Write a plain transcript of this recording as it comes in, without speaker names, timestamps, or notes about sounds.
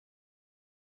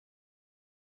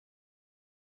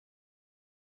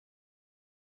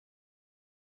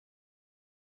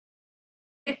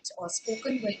or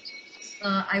spoken with,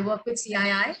 I work with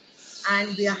CII,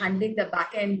 and we are handling the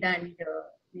back end and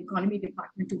the economy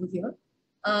department over here.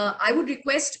 I would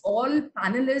request all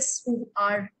panelists who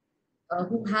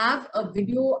have a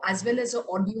video as well as an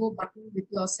audio button with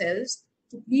yourselves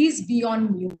to please be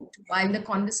on mute while the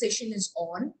conversation is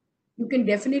on. You can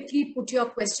definitely put your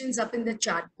questions up in the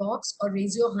chat box or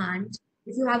raise your hand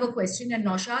if you have a question, and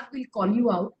Naushad will call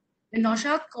you out. When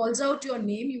Naushad calls out your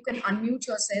name, you can unmute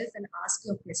yourself and ask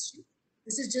your question.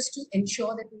 This is just to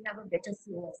ensure that we have a better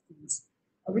flow of things.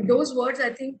 With those words,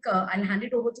 I think I'll hand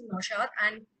it over to Naushad,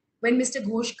 and when Mr.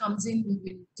 Ghosh comes in, we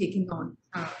will take him on.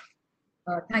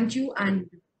 Thank you, and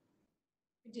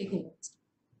take over.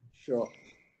 Sure.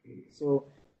 So,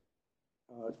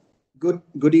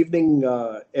 good evening,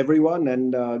 everyone,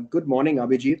 and good morning,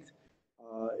 Abhijit.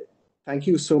 Thank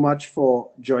you so much for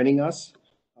joining us.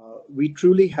 We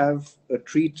truly have a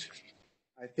treat,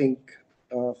 I think,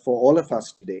 for all of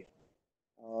us today.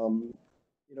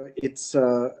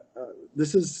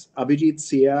 This is Abhijit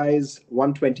CII's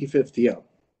 125th year.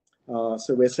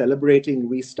 So we're celebrating.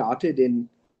 We started in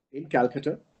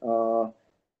Calcutta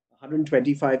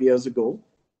 125 years ago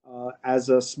as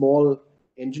a small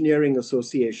engineering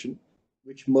association,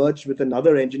 which merged with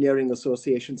another engineering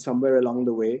association somewhere along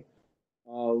the way,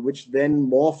 which then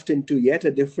morphed into yet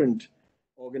a different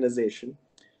organization,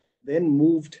 then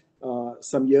moved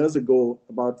some years ago,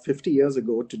 about 50 years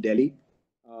ago, to Delhi.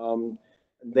 When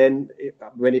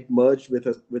it merged with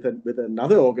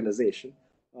another organization,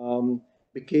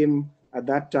 became at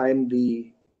that time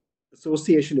the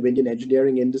Association of Indian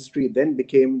Engineering Industry, then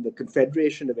became the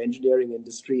Confederation of Engineering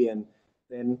Industry, and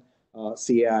then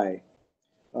CII.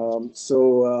 One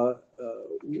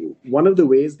of the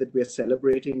ways that we're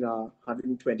celebrating our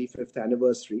 125th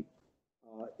anniversary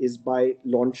is by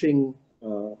launching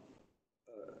a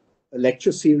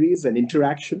lecture series and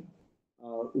interaction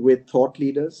with thought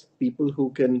leaders, people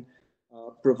who can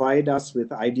provide us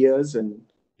with ideas and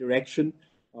direction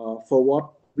for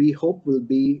what we hope will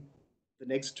be the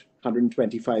next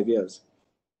 125 years.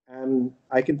 And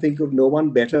I can think of no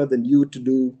one better than you to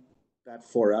do that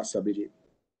for us, Abhijit.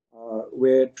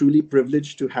 We're truly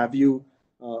privileged to have you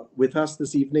with us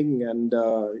this evening and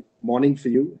morning for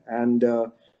you, and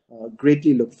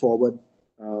greatly look forward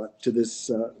to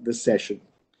this session.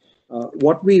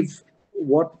 What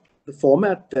the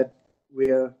format that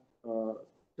we're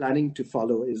planning to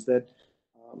follow is that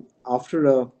after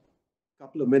a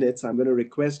couple of minutes, I'm going to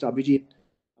request Abhijit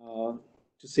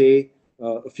to say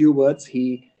a few words.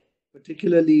 He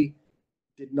particularly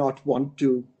did not want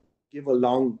to give a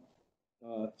long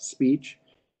speech,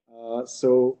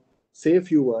 so say a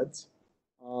few words,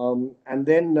 and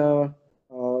then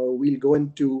we'll go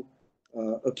into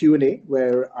a Q&A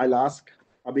where I'll ask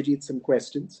Abhijit some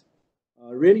questions,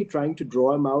 really trying to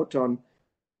draw him out on,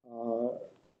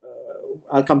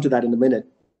 I'll come to that in a minute,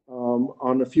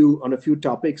 on a few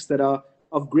topics that are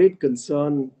of great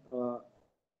concern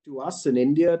to us in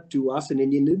India, to us in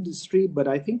Indian industry, but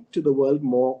I think to the world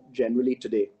more generally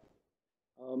today.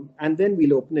 And then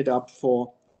we'll open it up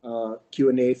for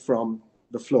Q&A from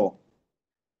the floor.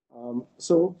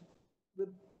 So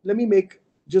let me make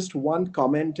just one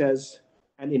comment as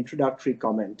an introductory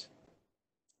comment.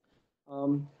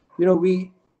 One of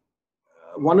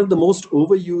the most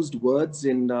overused words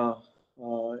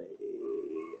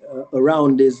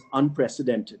around is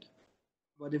unprecedented.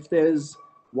 But if there's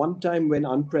one time when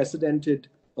unprecedented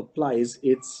applies,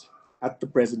 it's at the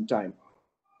present time.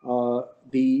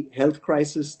 The health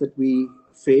crisis that we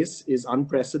face is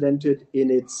unprecedented in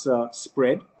its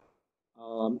spread.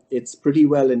 It's pretty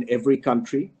well in every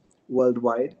country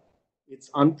worldwide. It's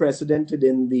unprecedented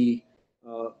in the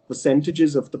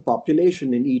percentages of the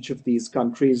population in each of these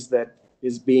countries that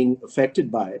is being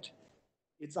affected by it.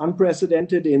 It's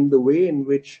unprecedented in the way in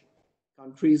which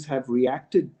countries have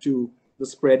reacted to the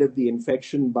spread of the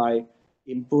infection by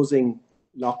imposing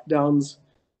lockdowns,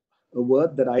 a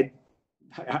word that I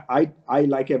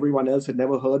like everyone else, had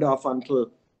never heard of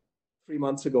until 4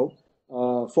 months ago,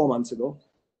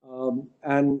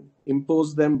 and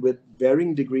impose them with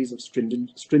varying degrees of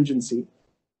stringency.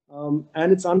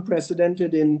 And it's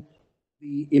unprecedented in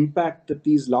the impact that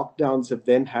these lockdowns have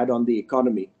then had on the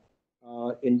economy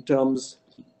in terms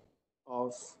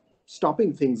of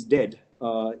stopping things dead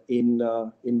in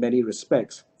many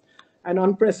respects. And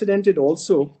unprecedented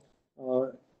also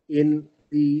in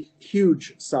the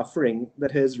huge suffering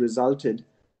that has resulted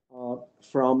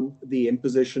from the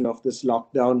imposition of this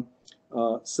lockdown,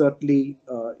 certainly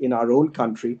in our own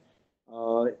country,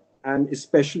 and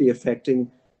especially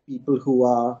affecting people who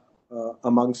are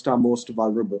amongst our most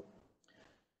vulnerable.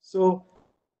 So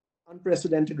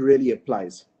unprecedented really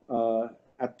applies.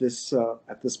 at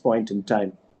this point in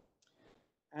time.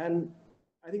 And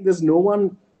I think there's no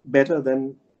one better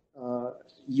than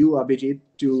you, Abhijit,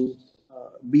 to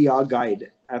be our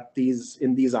guide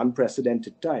in these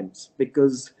unprecedented times,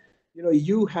 because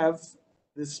you have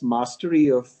this mastery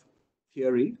of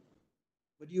theory,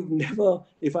 but you've never,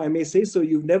 if I may say so,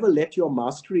 you've never let your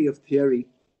mastery of theory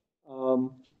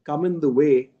come in the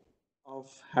way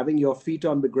of having your feet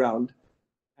on the ground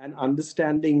and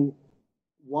understanding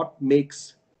what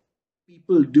makes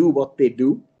people do what they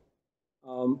do,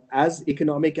 as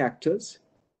economic actors,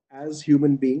 as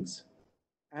human beings,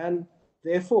 and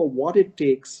therefore what it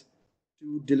takes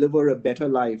to deliver a better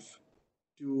life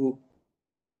to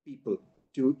people,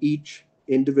 to each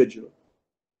individual.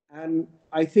 And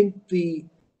I think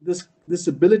this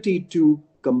ability to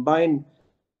combine,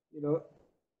 a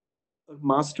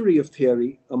mastery of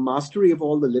theory, a mastery of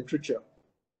all the literature,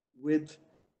 with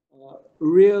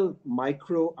real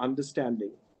micro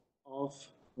understanding of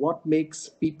what makes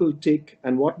people tick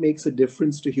and what makes a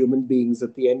difference to human beings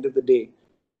at the end of the day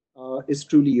is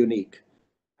truly unique.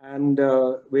 And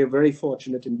we're very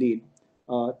fortunate indeed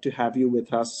to have you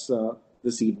with us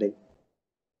this evening.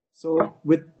 So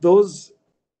with those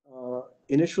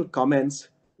initial comments,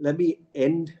 let me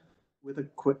end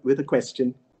with a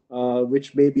question,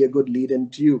 which may be a good lead-in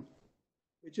to you,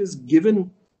 which is,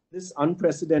 given this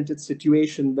unprecedented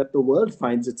situation that the world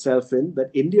finds itself in,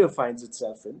 that India finds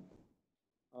itself in,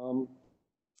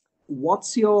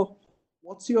 what's your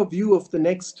view of the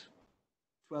next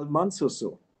 12 months or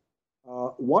so?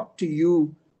 What to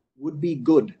you would be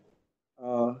good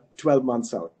 12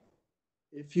 months out?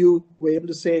 If you were able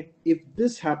to say, if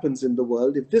this happens in the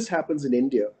world, if this happens in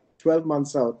India 12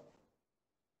 months out,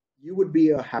 you would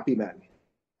be a happy man.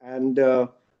 And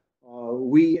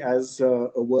we as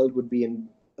a world would be in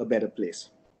a better place.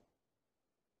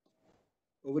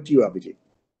 Over to you, Abhijit.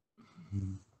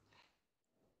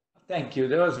 Thank you.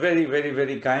 That was very, very,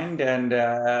 very kind, and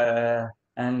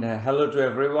hello to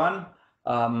everyone.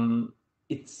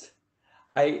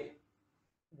 I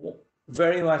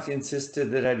very much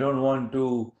insisted that I don't want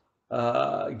to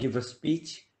give a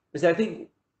speech, because I think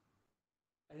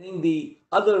the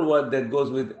other word that goes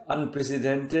with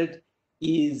unprecedented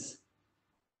is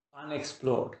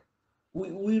unexplored.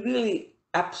 We really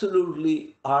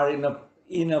absolutely are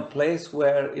in a place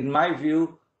where, in my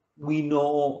view, we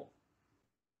know.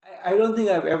 I don't think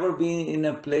I've ever been in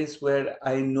a place where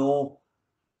I know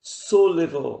so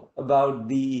little about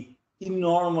the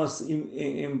enormous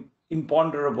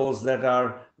imponderables that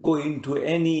are going to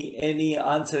any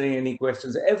answering any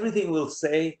questions. Everything will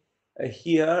say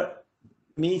here,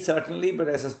 me certainly, but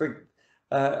I suspect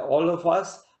all of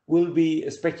us, will be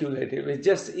speculative. It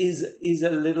just is a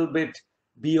little bit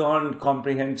beyond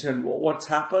comprehension. What's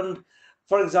happened,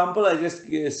 for example, I just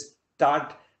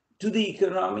start to the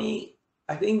economy.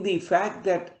 I think the fact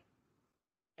that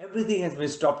everything has been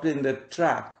stopped in the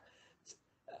track,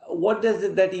 what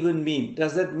does that even mean?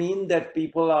 Does that mean that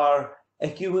people are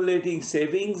accumulating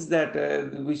savings that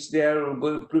which they are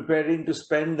preparing to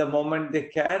spend the moment they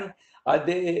can? Are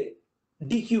they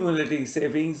decumulating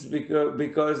savings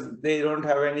because they don't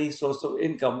have any source of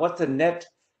income? What's the net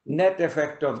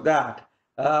effect of that?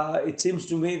 It seems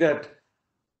to me that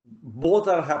both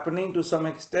are happening to some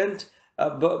extent,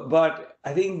 but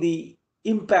I think the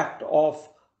impact of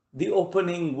the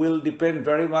opening will depend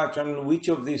very much on which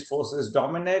of these forces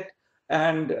dominate.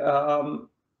 And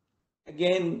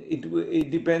again,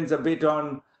 it depends a bit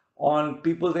on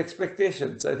people's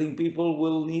expectations. I think people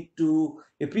will need to,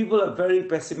 if people are very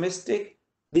pessimistic,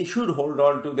 they should hold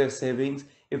on to their savings.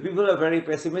 If people are very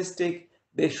pessimistic,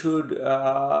 they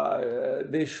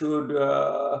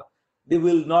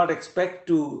will not expect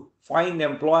to find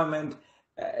employment.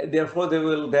 Therefore, they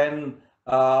will then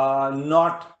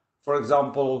not, for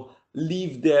example,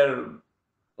 leave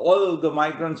all the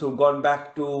migrants who've gone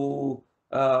back to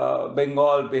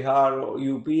Bengal, Bihar, or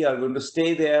UP are going to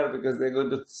stay there because they're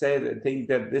going to think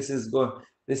that this is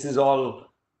all,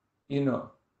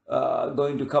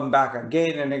 going to come back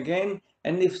again and again.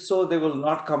 And if so, they will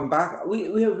not come back.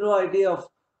 We have no idea of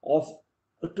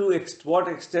to what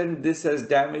extent this has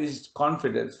damaged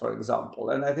confidence, for example.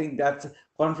 And I think that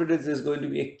confidence is going to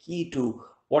be a key to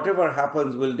whatever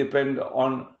happens. Will depend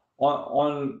on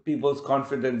people's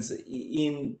confidence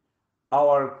in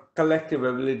our collective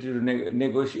ability to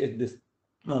negotiate this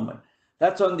moment.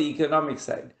 That's on the economic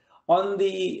side. On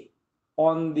the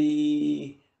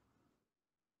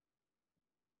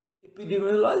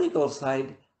epidemiological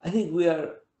side, I think we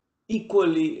are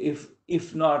equally,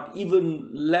 if not even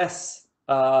less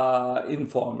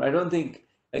informed. I don't think,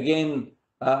 again,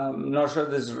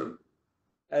 Naushad is,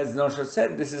 as Naushad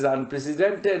said, this is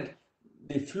unprecedented.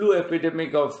 the flu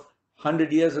epidemic of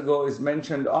 100 years ago is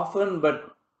mentioned often,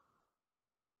 but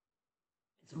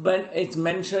it's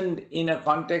mentioned in a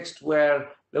context where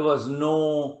there was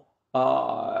no,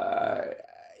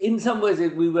 in some ways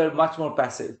we were much more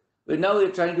passive. But now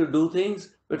we're trying to do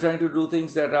things. We're trying to do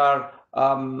things that are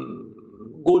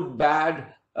good,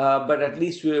 bad, but at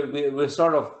least we're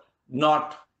sort of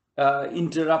not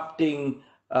interrupting.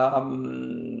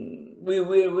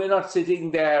 We're not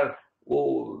sitting there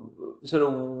sort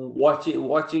of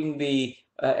watching the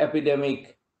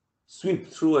epidemic sweep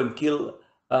through and kill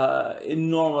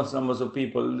enormous numbers of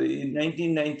people.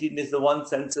 1919 is the one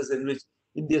census in which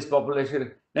India's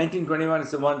population, 1921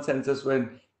 is the one census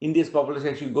when India's population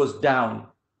actually goes down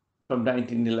from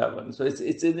 1911. So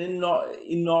it's an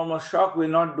enormous shock. We're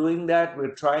not doing that.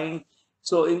 We're trying.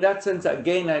 So in that sense,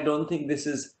 again, I don't think there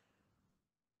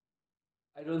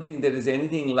is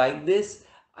anything like this.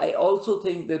 I also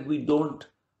think that we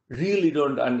really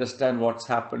don't understand what's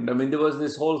happened. I mean, there was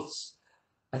this whole,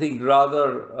 I think,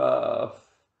 rather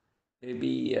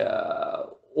maybe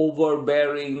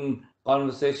overbearing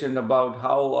conversation about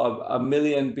how a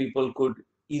million people could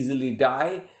easily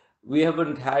die. We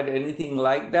haven't had anything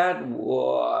like that.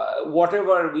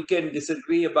 Whatever we can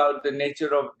disagree about the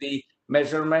nature of the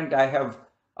measurement, I have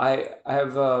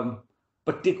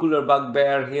particular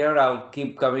bugbear here. I'll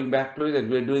keep coming back to it, that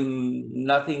we're doing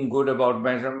nothing good about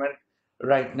measurement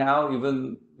right now.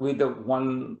 Even with the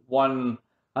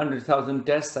 100,000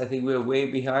 tests, I think we're way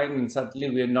behind, and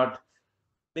certainly we're not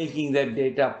making that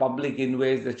data public in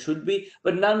ways that should be.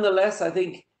 But nonetheless, I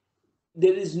think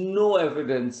there is no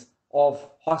evidence of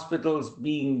hospitals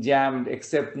being jammed,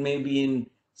 except maybe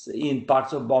in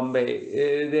parts of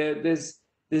Bombay.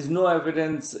 There's no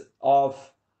evidence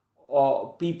of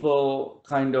people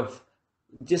kind of,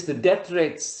 just the death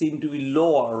rates seem to be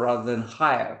lower rather than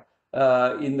higher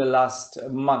in the last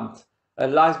month,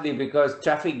 largely because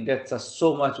traffic deaths are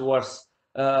so much worse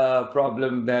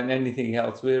problem than anything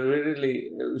else. We really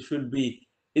should be,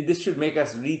 this should make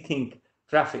us rethink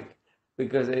traffic,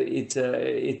 because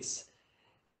it's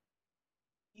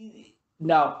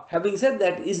now, having said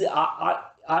that,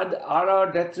 are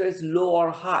our death rates low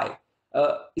or high?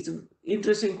 It's an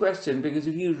interesting question, because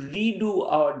if you redo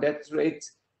our death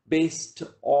rates based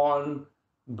on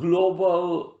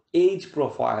global age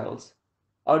profiles,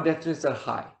 our death rates are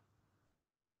high.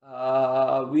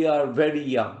 We are very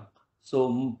young.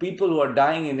 So people who are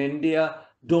dying in India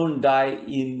don't die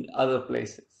in other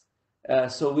places.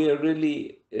 So we are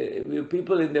really,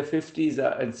 people in their 50s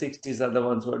and 60s are the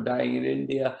ones who are dying in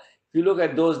India. If you look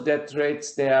at those death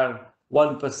rates, they are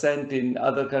 1% in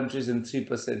other countries and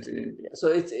 3% in India.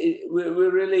 So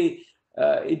we're really,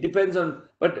 it depends on,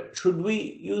 but should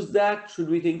we use that? Should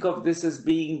we think of this as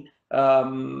being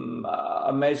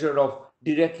a measure of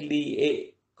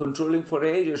directly controlling for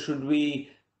age, or should we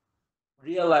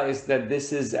realize that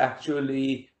this is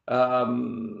actually,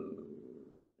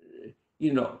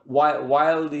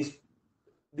 while this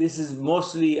is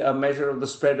mostly a measure of the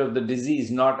spread of the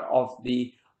disease, not of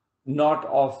the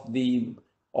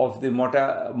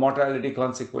mortality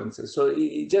consequences. So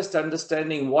just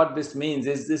understanding what this means.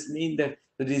 Does this mean that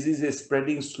the disease is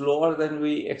spreading slower than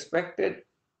we expected?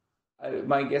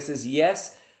 My guess is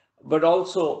yes, but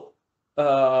also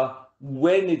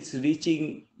when it's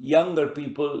reaching younger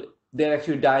people, they're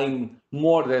actually dying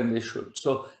more than they should.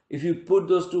 So if you put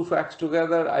those two facts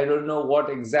together, I don't know what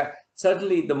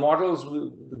certainly the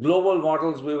global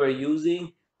models we were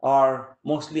using are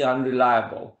mostly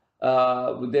unreliable.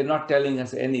 They're not telling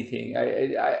us anything.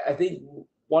 I think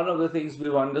one of the things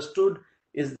we've understood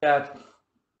is that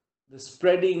the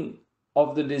spreading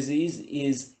of the disease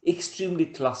is extremely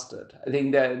clustered. I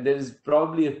think that there is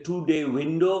probably a 2-day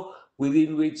window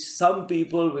within which some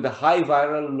people with a high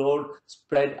viral load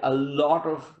spread a lot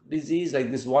of disease,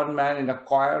 like this one man in a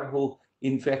choir who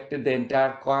infected the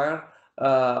entire choir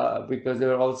because they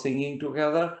were all singing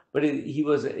together, but he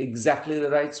was exactly the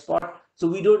right spot. So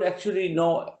we don't actually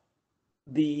know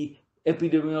the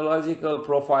epidemiological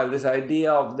profile. This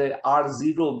idea of the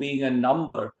R0 being a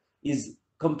number is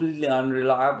completely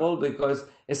unreliable, because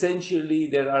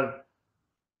essentially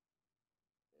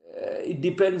it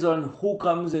depends on who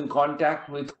comes in contact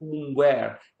with whom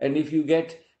where, and if you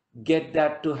get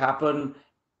that to happen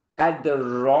at the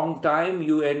wrong time,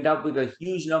 you end up with a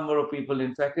huge number of people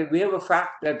infected. We have a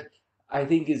fact that I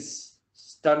think is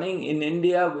stunning in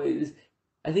India.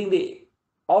 I think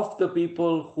of the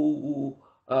people who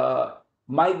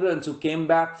migrants who came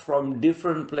back from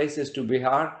different places to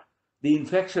Bihar, the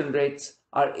infection rates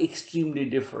are extremely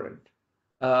different.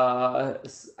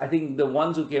 I think the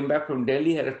ones who came back from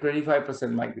Delhi had a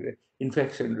 25%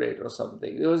 infection rate or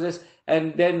something. It was just,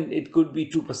 and then it could be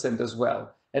 2% as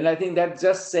well. And I think that's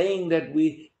just saying that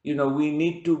we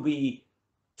need to be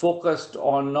focused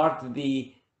on not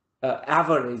the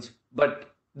average, but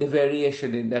the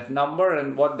variation in that number,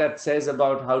 and what that says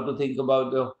about how to think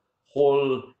about the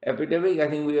whole epidemic. I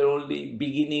think we are only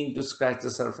beginning to scratch the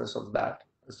surface of that.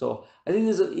 So I think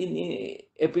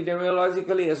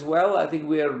epidemiologically as well, I think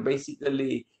we are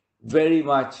basically very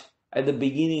much at the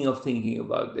beginning of thinking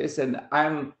about this. And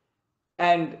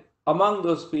among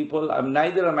those people, I'm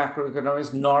neither a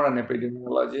macroeconomist nor an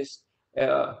epidemiologist.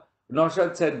 Uh,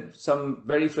 Naushad said some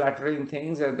very flattering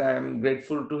things, and I'm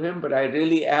grateful to him, but I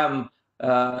really am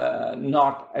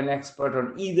not an expert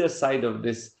on either side of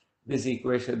this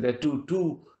equation. There are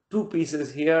two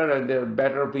pieces here, and there are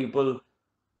better people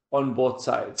on both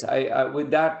sides.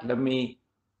 With that, let me.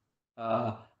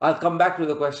 I'll come back to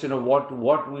the question of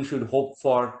what we should hope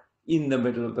for in the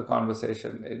middle of the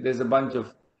conversation. There's a bunch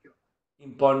of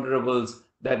imponderables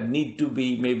that need to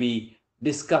be maybe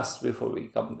discussed before we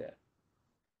come there.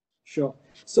 Sure.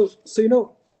 So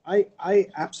I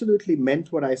absolutely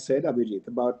meant what I said, Abhijit,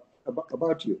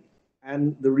 about you.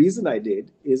 And the reason I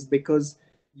did is because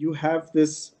you have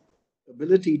this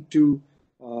ability to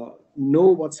know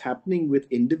what's happening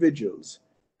with individuals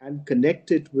and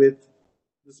connect it with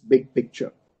this big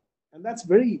picture. And that's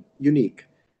very unique.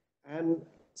 And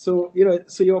so,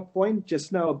 so your point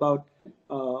just now about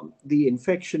the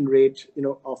infection rate,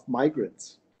 of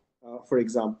migrants, for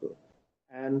example.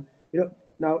 And,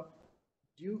 now,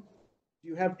 do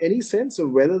you have any sense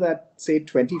of whether that, say,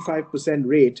 25%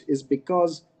 rate is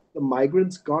because the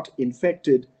migrants got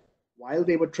infected while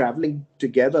they were traveling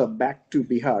together back to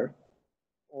Bihar,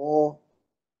 or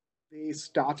they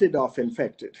started off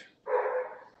infected?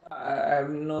 I have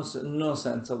no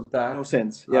sense of that. No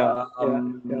sense. Yeah.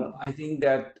 Yeah. I think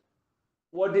that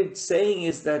what it's saying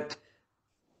is that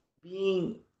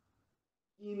being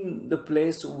in the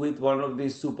place with one of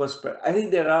these super spreaders, I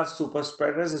think there are super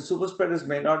spreaders, and super spreaders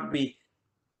may not be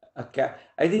I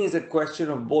think it's a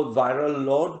question of both viral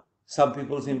load. Some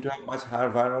people seem to have much higher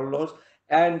viral loads,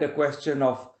 and a question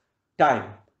of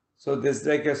time. So there's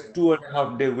like a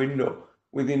 2.5 day window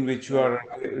within which you are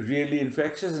really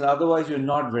infectious, and otherwise you're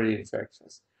not very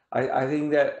infectious. I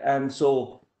think that, and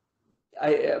so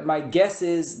my guess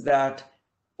is that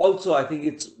also I think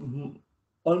it's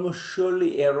almost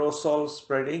surely aerosol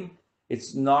spreading.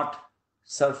 It's not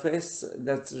surface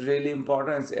that's really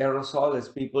important. It's aerosol. It's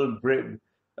people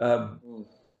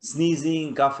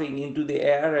sneezing, coughing into the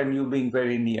air, and you being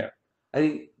very near. I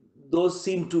think those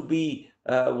seem to be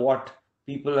what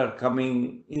people are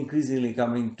increasingly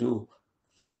coming to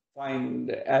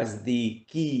find as the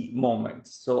key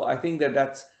moments. So I think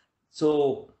that's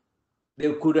so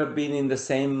they could have been in the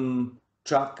same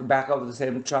truck, back of the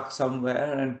same truck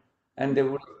somewhere, and they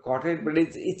would have caught it. But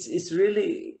it's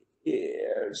really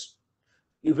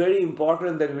very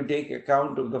important that we take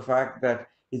account of the fact that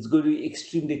it's going to be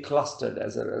extremely clustered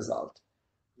as a result.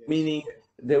 Yes. Meaning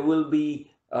there will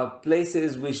be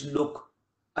places which look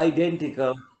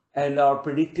identical, and our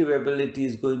predictive ability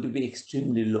is going to be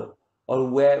extremely low, or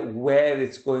where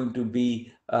it's going to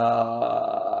be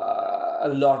a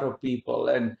lot of people,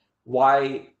 and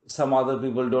why some other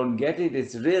people don't get it.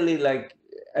 It's really like,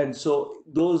 and so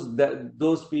those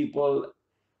people,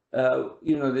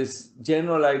 this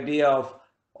general idea of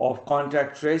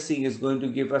contact tracing is going to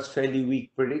give us fairly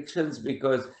weak predictions,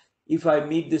 because if I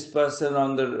meet this person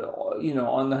on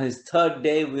his third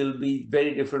day, will be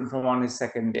very different from on his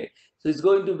second day. So it's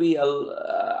going to be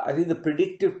I think the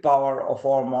predictive power of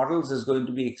our models is going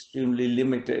to be extremely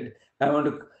limited.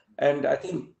 And I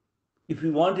think if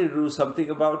we wanted to do something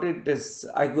about it,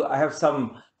 I have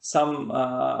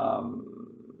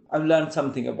I've learned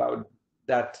something about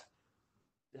that,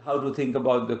 how to think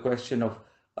about the question of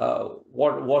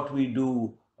what we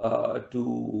do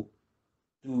to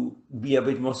be a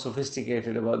bit more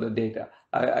sophisticated about the data.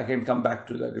 I can come back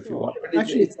to that if you want. But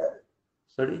actually,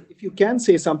 sorry? If you can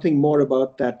say something more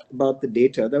about that, about the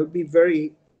data, that would be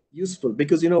very useful,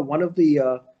 because one of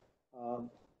the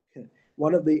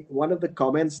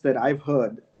comments that I've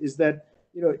heard is that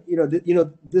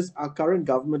this our current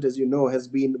government, as you know, has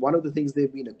been, one of the things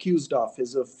they've been accused of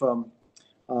is of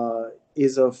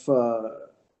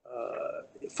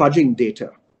fudging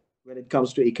data when it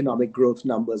comes to economic growth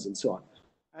numbers and so on.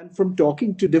 And from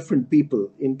talking to different people,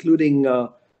 including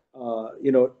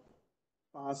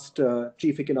past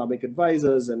chief economic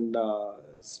advisors and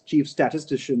chief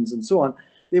statisticians and so on,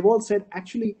 they've all said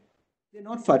actually they're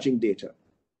not fudging data.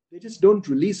 They just don't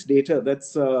release data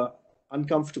that's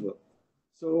uncomfortable.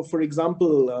 So, for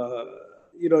example,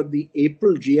 the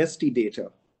April GST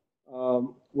data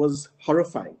was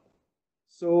horrifying.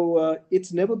 So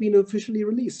it's never been officially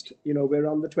released. We're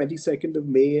on the 22nd of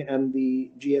May and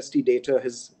the GST data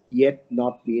has yet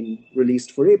not been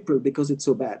released for April because it's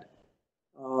so bad.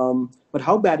 But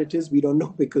how bad it is, we don't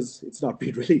know because it's not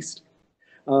been released.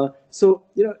 So,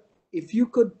 if you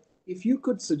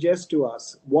could suggest to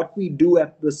us what we do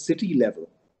at the city level,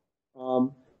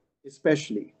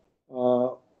 especially,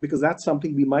 because that's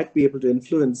something we might be able to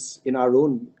influence in our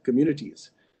own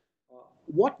communities.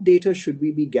 What data should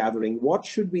we be gathering? What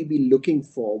should we be looking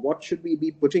for? What should we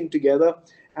be putting together?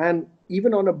 And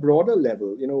even on a broader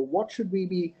level, what should we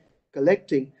be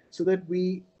collecting so that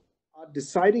we are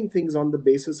deciding things on the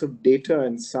basis of data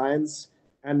and science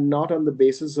and not on the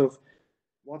basis of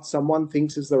what someone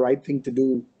thinks is the right thing to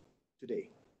do today?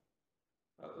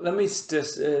 Let me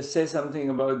just say something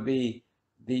about the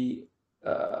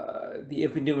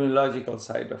epidemiological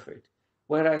side of it,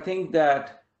 where I think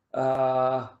that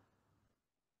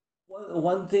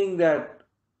one thing that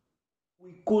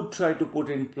we could try to put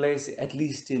in place, at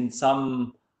least in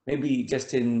some, maybe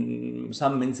just in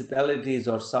some municipalities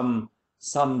or some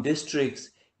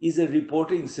districts, is a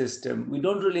reporting system. We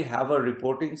don't really have a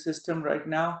reporting system right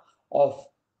now of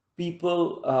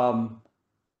people,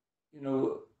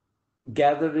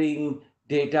 gathering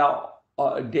data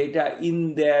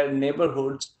in their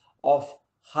neighborhoods of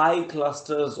high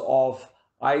clusters of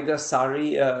either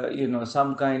SARI,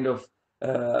 some kind of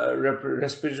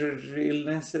respiratory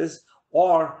illnesses,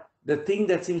 or the thing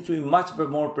that seems to be much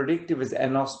more predictive is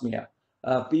anosmia.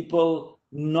 People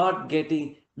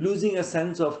losing a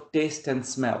sense of taste and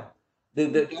smell.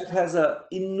 That has an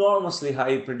enormously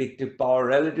high predictive power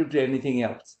relative to anything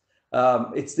else.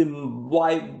 It's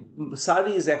why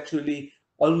SARI is actually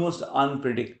almost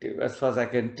unpredictable as far as I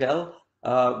can tell.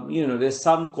 There's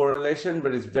some correlation,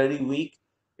 but it's very weak.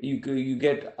 You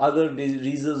get other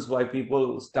reasons why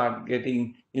people start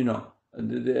getting,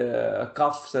 the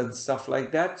coughs and stuff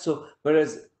like that. So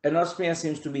whereas anosmia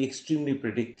seems to be extremely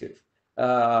predictive.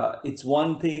 It's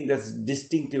one thing that's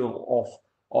distinctive of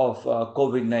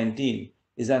COVID-19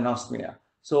 is anosmia.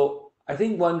 So I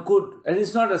think one could, and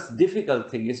it's not a difficult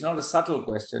thing, it's not a subtle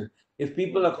question. If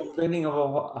people are complaining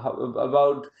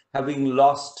about having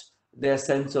lost their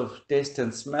sense of taste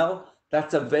and smell,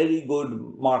 that's a very good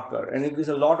marker. And if there's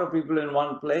a lot of people in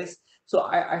one place, so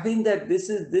I think that this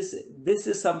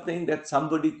is something that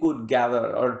somebody could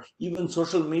gather, or even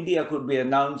social media could be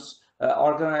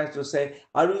organized to say,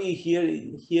 are we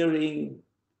hearing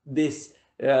this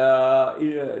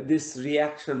this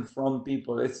reaction from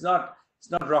people? It's not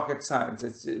rocket science.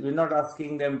 We're not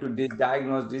asking them to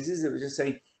diagnose diseases. We're just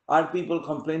saying, are people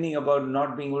complaining about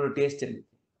not being able to taste anything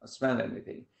or smell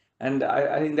anything? And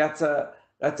I think that's a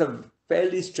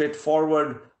fairly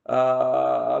straightforward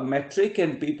metric,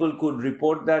 and people could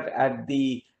report that at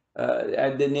the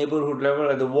neighborhood level,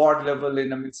 at the ward level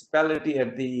in a municipality,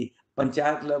 at the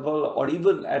panchayat level, or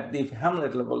even at the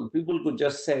hamlet level. People could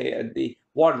just say at the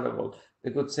ward level,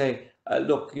 they could say,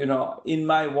 look, in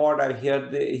my ward, I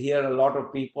hear a lot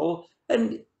of people.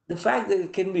 And the fact that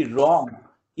it can be wrong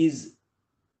is,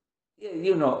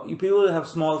 people have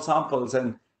small samples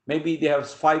and maybe they have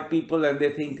 5 people and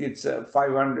they think it's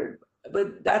 500.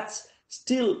 But that's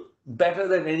still better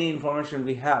than any information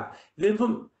we have. If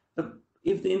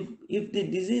the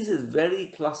disease is very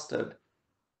clustered,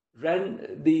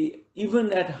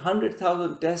 even at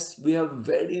 100,000 tests, we have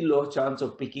very low chance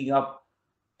of picking up.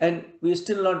 And we're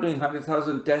still not doing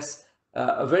 100,000 tests.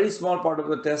 A very small part of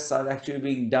the tests are actually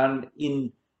being done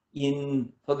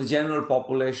for the general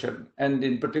population, and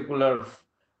in particular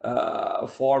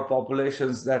for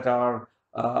populations that are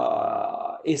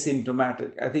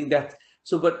asymptomatic. I think that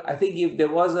but I think if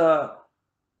there was a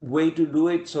way to do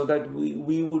it so that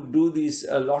we would do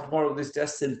a lot more of these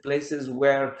tests in places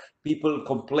where people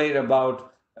complain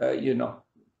about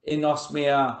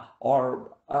anosmia,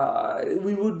 or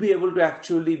we would be able to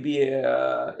actually be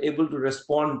able to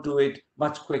respond to it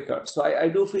much quicker. So I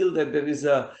do feel that there is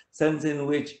a sense in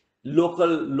which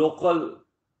the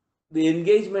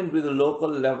engagement with the local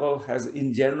level has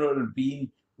in general been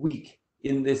weak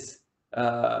in this.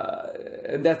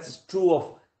 And that's true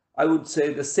of, I would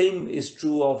say the same is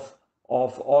true of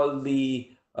all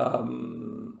the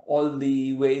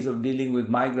ways of dealing with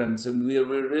migrants. And we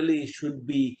really should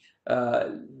be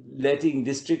letting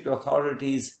district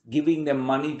authorities, giving them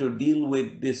money to deal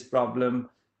with this problem,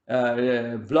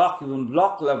 block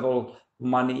level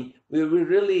money. We're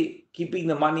really keeping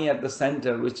the money at the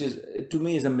center, which is, to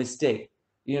me, is a mistake.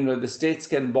 The states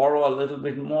can borrow a little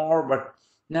bit more, but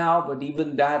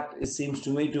even that, it seems to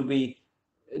me to be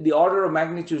the order of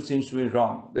magnitude seems to be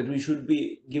wrong, that we should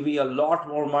be giving a lot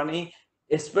more money,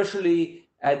 especially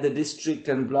at the district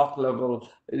and block level.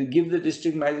 Give the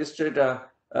district magistrate a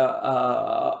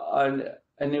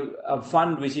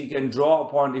fund which he can draw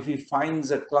upon if he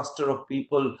finds a cluster of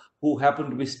people who happen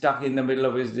to be stuck in the middle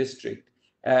of his district.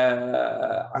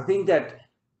 I think that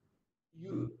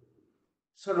you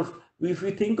sort of, if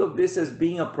we think of this as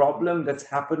being a problem that's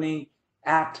happening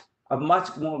at a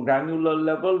much more granular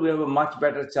level, we have a much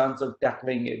better chance of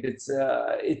tackling it.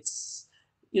 It's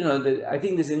you know, I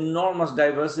think this enormous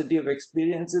diversity of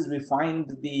experiences. We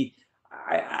find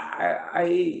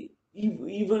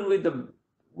even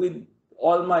with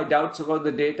all my doubts about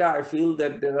the data, I feel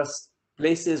that there are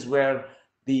places where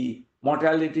the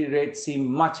mortality rates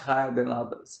seem much higher than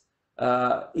others.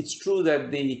 It's true that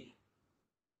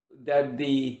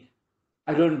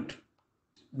I don't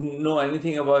know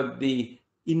anything about the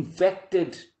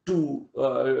infected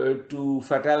to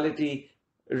fatality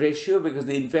ratio, because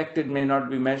the infected may not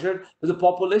be measured, but the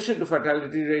population to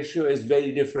fatality ratio is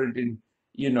very different in,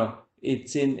 you know,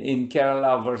 it's in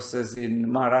Kerala versus in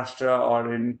Maharashtra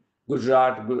or in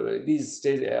Gujarat, these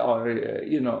states, or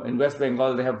you know, in West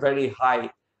Bengal, they have very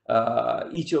high,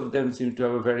 each of them seem to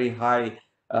have a very high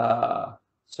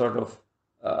sort of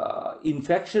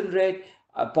infection rate.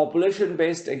 Population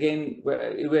based, again,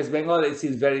 in West Bengal it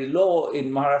is very low, in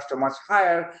Maharashtra much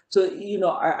higher. So, you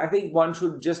know, I think one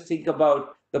should just think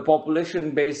about the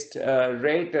population based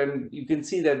rate, and you can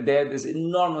see that there's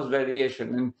enormous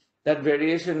variation, and that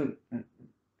variation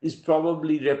is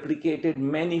probably replicated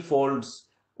many folds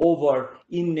over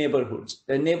in neighborhoods.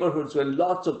 The neighborhoods where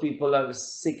lots of people are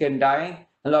sick and dying,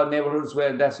 a lot of neighborhoods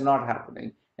where that's not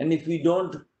happening. And if we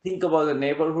don't think about the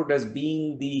neighborhood as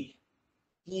being the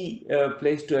key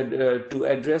place to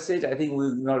address it, I think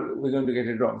we're going to get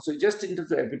it wrong. So just in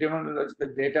terms of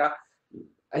epidemiological data,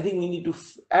 I think we need to,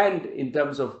 and in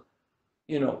terms of,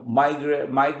 you know,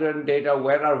 migrant data,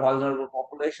 where are vulnerable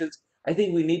populations, I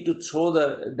think we need to throw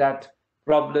that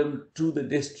problem to the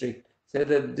district. So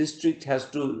the district has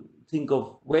to think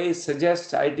of ways,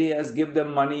 suggest ideas, give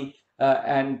them money,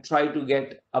 and try to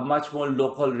get a much more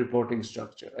local reporting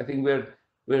structure. I think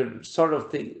we're sort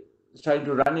of trying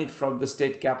to run it from the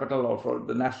state capital or from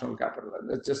the national capital, and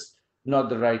that's just not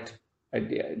the right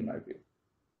idea in my view.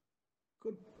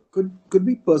 Could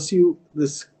we pursue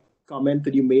this comment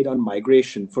that you made on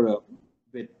migration for a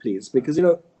bit, please? Because, you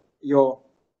know, your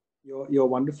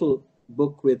wonderful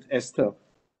book with Esther,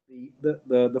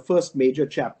 the first major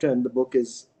chapter in the book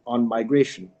is on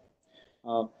migration.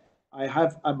 By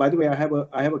the way, I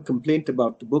have a complaint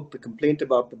about the book. The complaint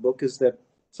about the book is that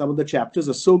some of the chapters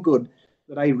are so good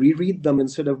that I reread them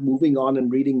instead of moving on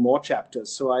and reading more chapters.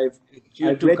 So I've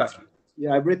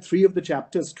read 3 of the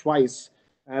chapters twice,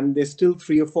 and there's still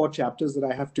 3 or 4 chapters that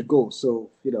I have to go. So,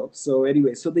 you know, so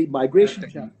anyway, so the migration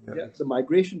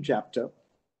chapter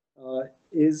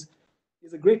is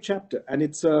a great chapter, and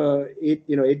it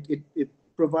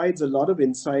provides a lot of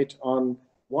insight on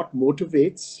what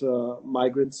motivates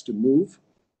migrants to move,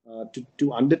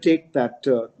 to undertake that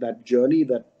journey,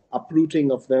 that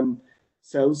uprooting of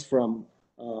themselves from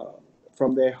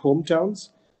their hometowns.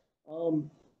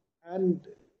 And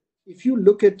if you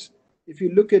look at,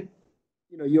 you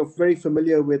know, you're very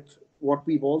familiar with what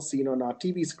we've all seen on our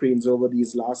TV screens over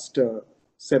these last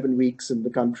 7 weeks in the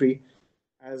country,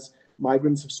 as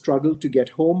migrants have struggled to get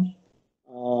home,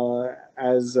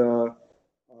 as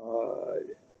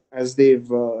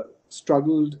they've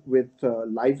struggled with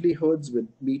livelihoods, with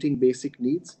meeting basic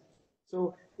needs.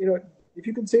 So, you know, if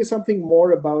you could say something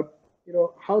more about, you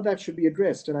know, how that should be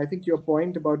addressed. And I think your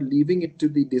point about leaving it to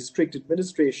the district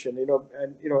administration, you know,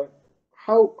 and, you know,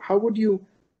 how would you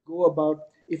go about,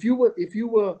 if you were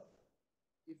the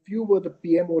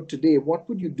PMO today, what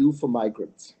would you do for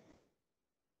migrants?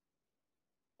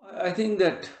 I think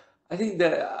the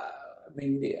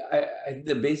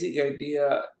basic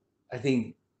idea, I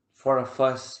think, for a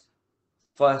first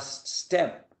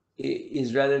step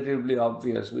is relatively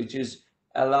obvious, which is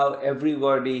allow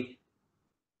everybody,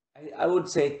 I would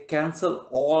say, cancel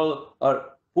all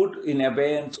or put in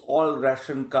abeyance all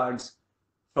ration cards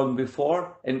from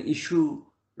before and issue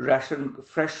fresh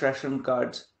ration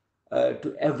cards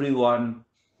to everyone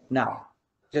now,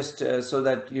 just so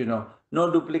that, you know, no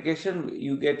duplication.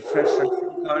 You get fresh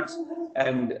ration cards,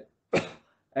 and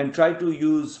try to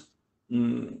use,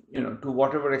 you know, to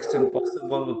whatever extent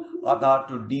possible, Aadhaar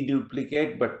to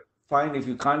deduplicate. But fine, if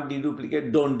you can't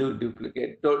deduplicate, don't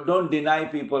duplicate. Don't deny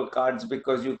people cards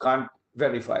because you can't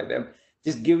verify them.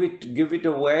 Just give it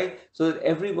away, so that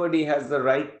everybody has the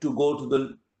right to go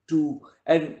to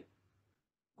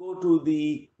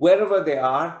wherever they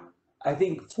are, I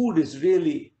think food is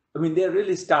really, I mean, they're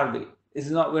really starving. It's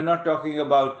not, we're not talking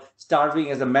about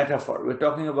starving as a metaphor. We're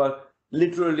talking about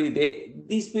literally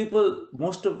these people,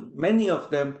 many of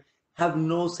them have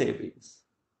no savings.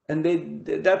 And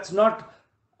that's not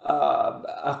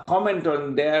a comment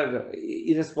on their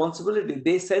irresponsibility.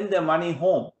 They send their money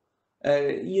home.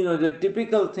 The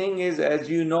typical thing is, as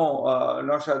you know,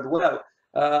 Naushad, well,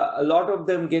 a lot of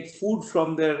them get food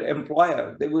from their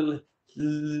employer. They will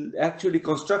actually,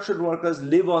 construction workers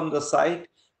live on the site.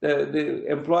 The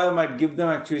employer might give them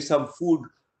actually some food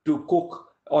to cook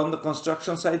on the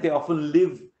construction site. They often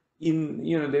live in,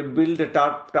 they build a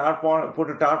tarp on, put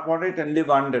a tarp on it and live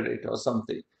under it or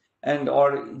something. And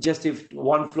or just if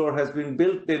one floor has been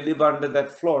built, they live under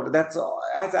that floor. That's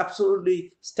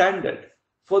absolutely standard.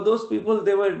 For those people,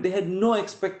 they had no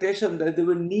expectation that they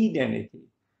will need anything.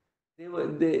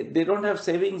 They don't have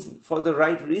savings for the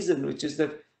right reason, which is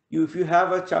that if you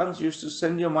have a chance, you should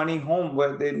send your money home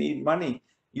where they need money.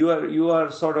 You have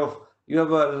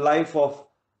a life of,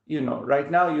 right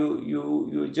now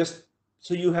you just,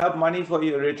 so you have money for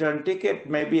your return ticket,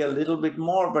 maybe a little bit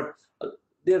more, but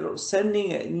they're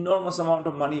sending an enormous amount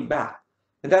of money back.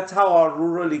 And that's how our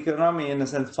rural economy, in a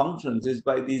sense, functions, is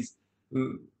by these,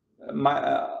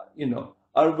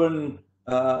 urban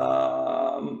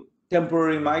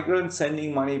temporary migrants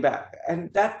sending money back. And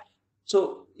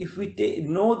so if we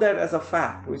know that as a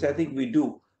fact, which I think we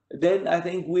do, then I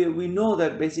think we know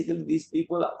that basically these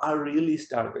people are really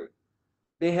starving.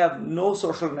 They have no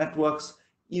social networks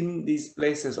in these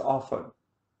places often.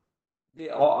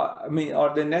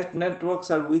 Or the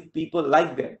networks are with people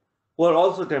like them who are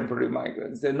also temporary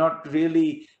migrants. They're not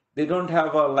really, they don't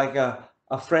have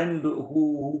a friend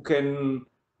who can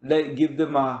give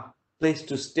them a place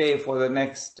to stay for the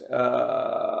next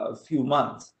few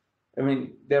months. I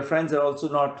mean, their friends are also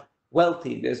not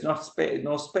wealthy. There's no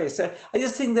space. I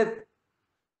just think that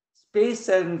space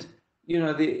and,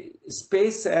 the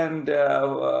space and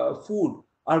food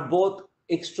are both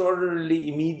extraordinarily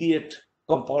immediate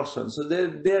compulsion. So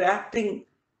they're acting,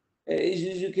 as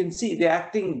you can see, they're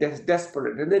acting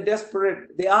desperate, and they're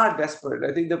desperate. They are desperate.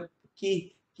 I think the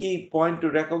key point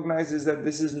to recognize is that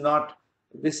this is not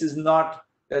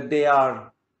that they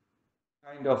are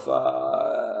kind of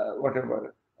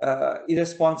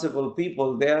irresponsible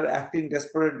people. They are acting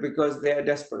desperate because they are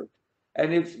desperate.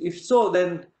 And if so,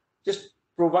 then just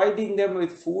providing them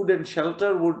with food and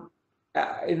shelter would,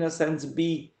 in a sense,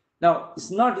 be. Now, it's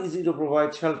not easy to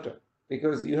provide shelter,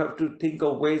 because you have to think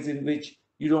of ways in which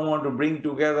you don't want to bring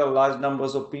together large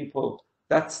numbers of people.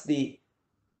 Because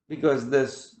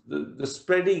the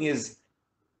spreading is,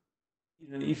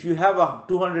 if you have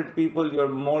 200 people, you're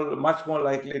much more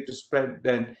likely to spread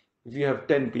than if you have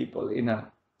 10 people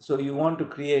so you want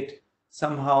to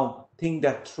somehow think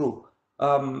that through.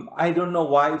 I don't know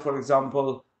why, for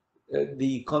example,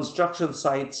 the construction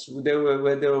sites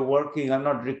where they were working are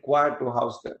not required to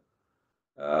house them.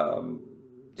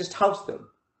 Just house them.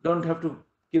 Don't have to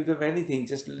give them anything.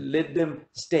 Just let them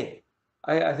stay.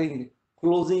 I think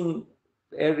closing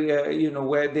area,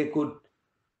 where they could,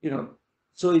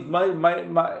 so it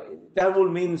that will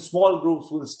mean small groups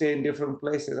will stay in different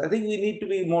places. I think we need to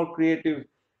be more creative.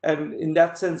 And in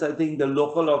that sense, I think the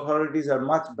local authorities are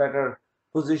much better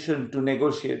positioned to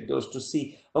negotiate those, to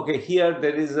see, okay, here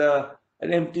there is an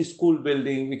empty school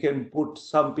building, we can put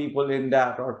some people in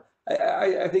that. Or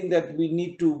I think that we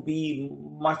need to be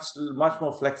much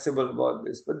more flexible about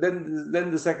this. But then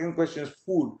the second question is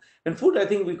food. And food, I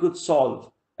think we could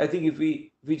solve. I think if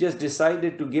we just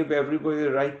decided to give everybody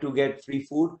the right to get free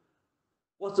food,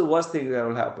 what's the worst thing that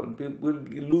will happen? People will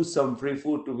lose some free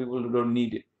food to people who don't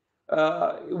need it.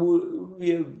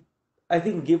 I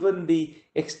think given the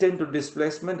extent of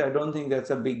displacement, I don't think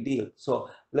that's a big deal. So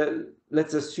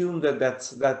let's assume that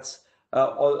that's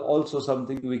also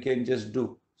something we can just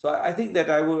do. So I think that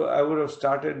I would have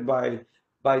started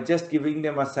by just giving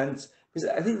them a sense, because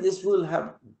I think this will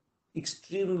have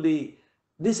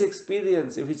this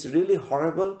experience, if it's really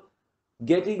horrible,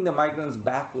 getting the migrants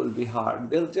back will be hard.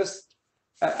 They'll just,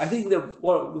 I think the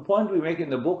point we make in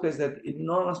the book is that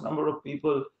enormous number of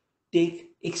people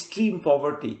take extreme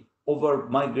poverty over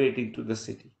migrating to the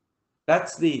city.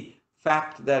 That's the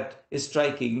fact that is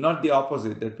striking, not the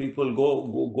opposite, that people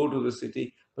go to the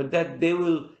city, but that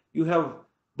you have a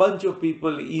bunch of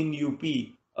people in UP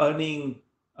earning,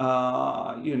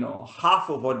 half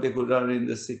of what they could earn in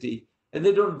the city, and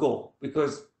they don't go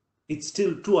because it's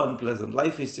still too unpleasant.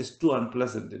 Life is just too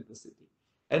unpleasant in the city.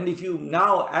 And if you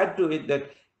now add to it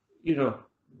that, there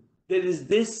is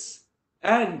this,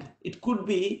 and it could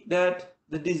be that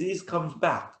the disease comes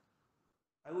back.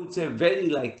 I would say very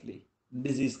likely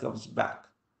disease comes back.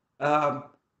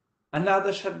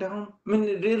 another shutdown? I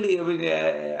mean, really,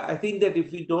 I think that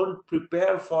if we don't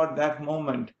prepare for that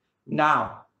moment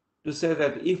now, to say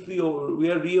that if we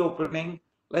are reopening,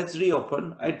 let's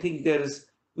reopen. I think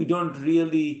we don't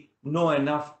really know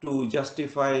enough to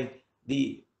justify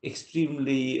the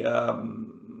extremely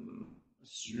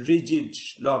rigid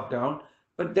lockdown.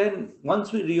 But then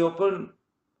once we reopen,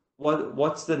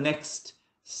 what's the next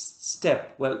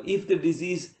step? Well, if the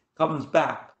disease comes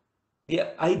back,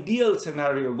 the ideal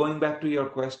scenario, going back to your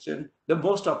question, the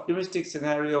most optimistic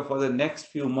scenario for the next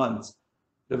few months,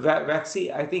 the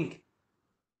vaccine, I think,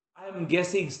 I'm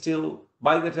guessing still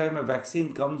by the time a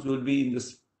vaccine comes will be in the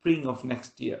spring of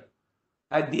next year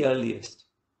at the earliest.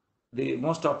 The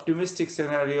most optimistic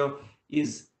scenario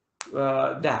is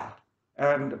that.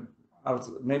 And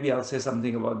maybe I'll say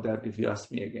something about that if you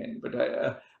ask me again. But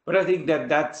I think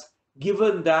that's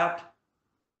given that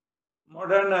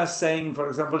Moderna is saying, for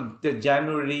example, the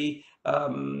January,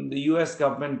 the US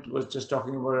government was just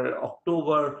talking about an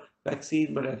October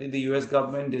vaccine, but I think the US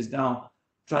government is now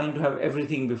trying to have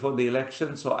everything before the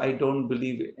election. So I don't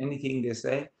believe anything they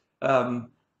say.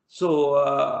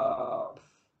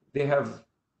 They have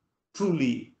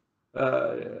truly,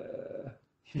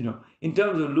 in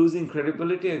terms of losing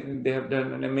credibility, I think they have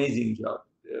done an amazing job,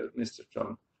 Mr.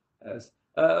 Trump has.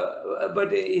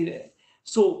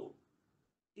 So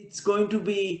it's going to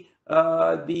be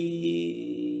the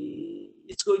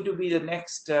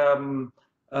next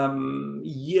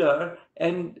year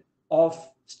and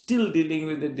of still dealing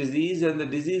with the disease, and the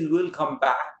disease will come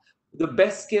back. The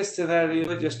best case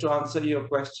scenario, just to answer your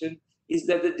question, is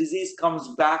that the disease comes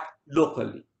back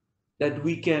locally, that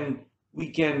we can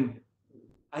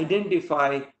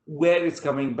identify where it's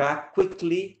coming back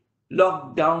quickly,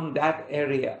 lock down that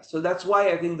area. So that's why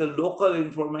I think the local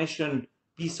information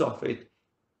piece of it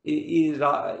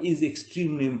is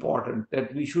extremely important,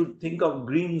 that we should think of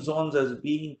green zones as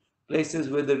being places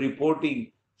where the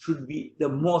reporting should be the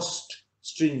most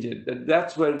stringent,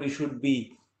 that's where we should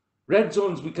be. Red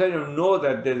zones, we kind of know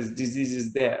that there is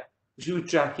diseases there, we should be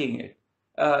tracking it.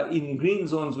 In green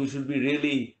zones, we should be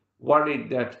really worried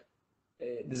that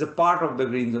there's a part of the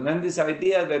green zone, and this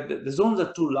idea that the zones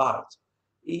are too large,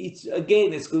 it's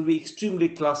going to be extremely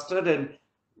clustered, and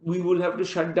we will have to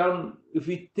shut down. If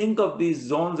we think of these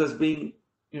zones as being,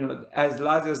 as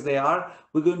large as they are,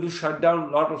 we're going to shut down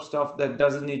a lot of stuff that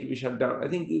doesn't need to be shut down. I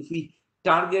think if we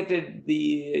targeted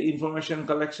the information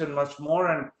collection much more,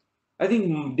 and I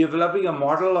think developing a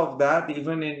model of that,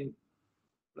 even in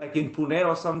Pune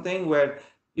or something, where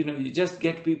you just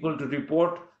get people to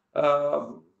report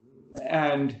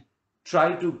and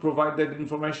try to provide that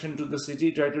information to the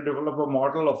city, try to develop a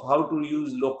model of how to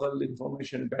use local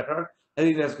information better. I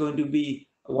think that's going to be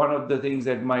one of the things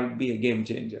that might be a game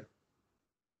changer.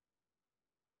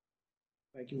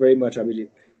 Thank you very much,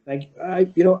 Abhijit. Thank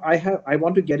you. I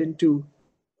want to get into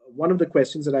one of the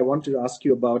questions that I want to ask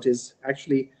you about is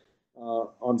actually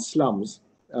on slums,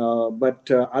 but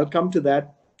I'll come to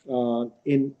that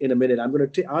in a minute. I'm going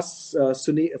to ask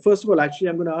Sunil. First of all, actually,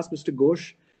 I'm going to ask Mr.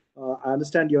 Ghosh. I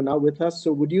understand you're now with us,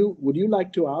 so would you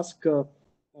like to ask a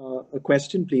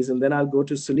question, please, and then I'll go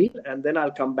to Sunil, and then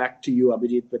I'll come back to you,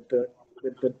 Abhijit,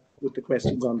 with the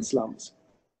questions on slums.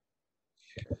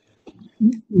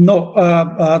 No,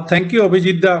 thank you,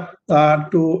 Abhijit,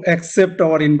 to accept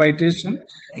our invitation.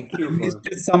 Thank you.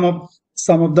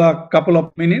 Some of the couple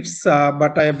of minutes,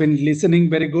 but I have been listening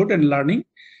very good and learning,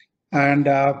 and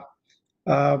I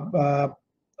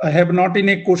have not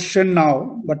any question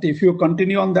now. But if you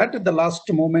continue on that, at the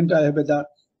last moment, I have the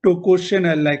two questions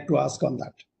I'd like to ask on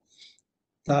that.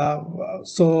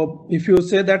 So if you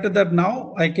say that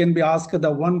now I can be asked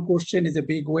the one question is a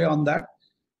big way on that.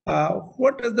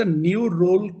 What is the new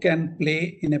role can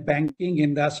play in a banking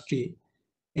industry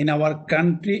in our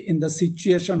country in the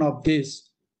situation of this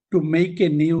to make a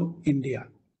new India?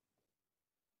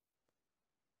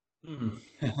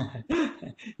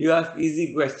 You ask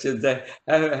easy questions. I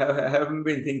haven't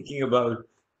been thinking about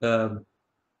the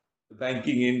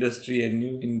banking industry and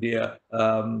new India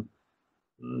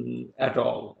at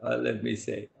all, let me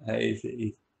say. I've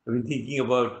been thinking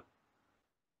about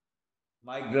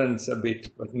migrants a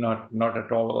bit, but not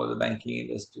at all about the banking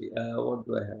industry. What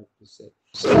do I have to say?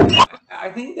 I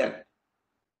think that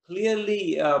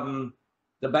clearly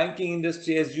the banking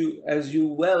industry, as you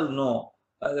well know,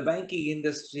 the banking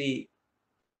industry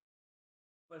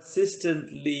has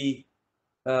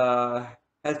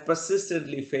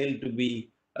persistently failed to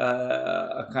be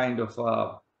a kind of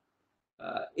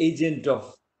agent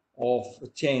of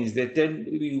change.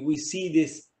 We see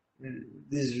this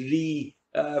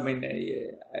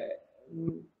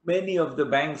many of the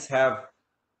banks have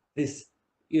this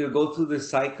go through this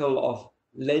cycle of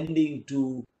lending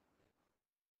to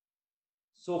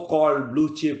so-called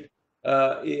blue chip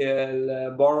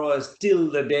borrowers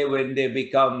till the day when they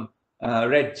become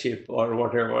red chip or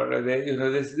whatever.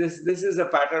 This is a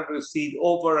pattern we've seen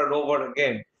over and over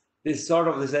again. This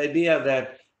idea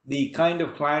that the kind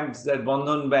of clients that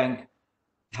Bandhan Bank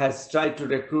has tried to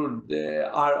recruit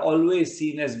are always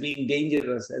seen as being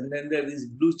dangerous, and then there are these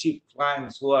blue chip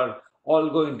clients who are all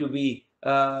going to be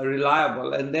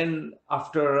reliable, and then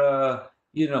after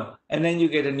and then you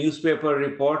get a newspaper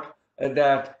report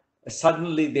that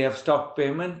suddenly they have stopped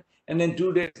payment, and then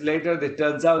 2 days later it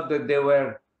turns out that they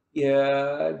were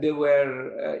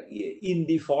in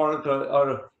default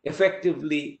or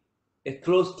effectively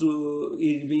close to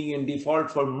being in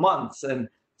default for months, and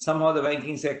somehow the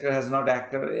banking sector has not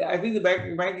acted. I think the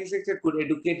banking sector could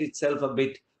educate itself a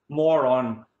bit more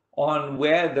on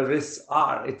where the risks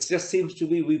are. It just seems to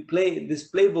be we play this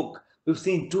playbook we've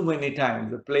seen too many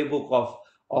times. The playbook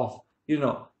of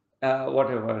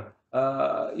whatever.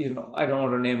 I don't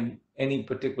want to name any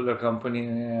particular company,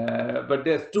 but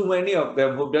there's too many of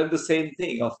them who've done the same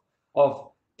thing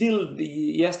of till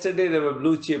yesterday they were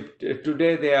blue chip,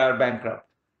 today they are bankrupt.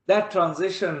 That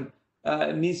transition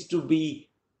needs to be,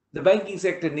 the banking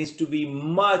sector needs to be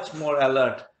much more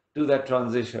alert to that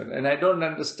transition. And I don't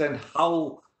understand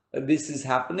how this is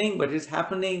happening, but it's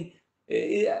happening.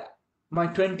 My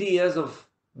 20 years of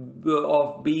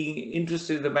being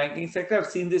interested in the banking sector, I've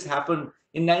seen this happen.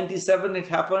 In 97, it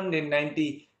happened in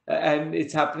 90, and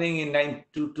it's happening in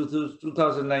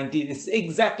 2019. It's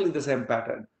exactly the same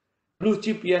pattern. Blue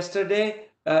chip yesterday,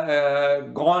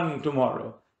 gone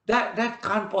tomorrow. That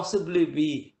can't possibly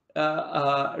be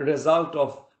a result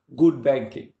of good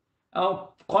banking.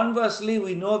 Now, conversely,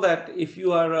 we know that if you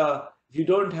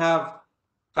don't have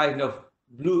kind of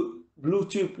blue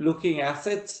chip looking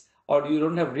assets, or you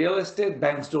don't have real estate,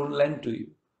 banks don't lend to you.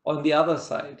 On the other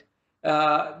side,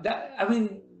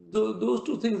 those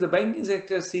two things, the banking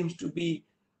sector seems to be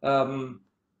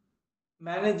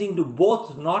managing to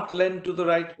both not lend to the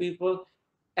right people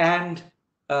and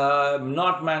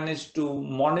not manage to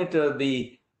monitor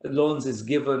the loans is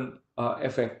given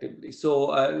effectively.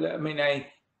 So,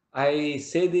 I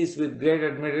say this with great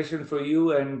admiration for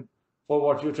you and for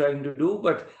what you're trying to do,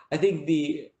 but I think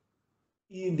the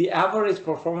average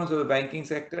performance of the banking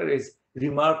sector is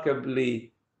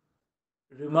remarkably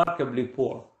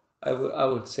poor. I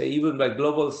would say, even by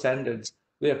global standards,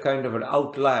 we are kind of an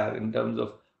outlier in terms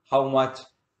of how much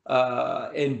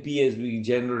NPAs we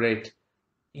generate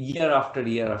year after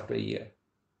year after year.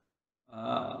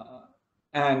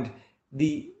 And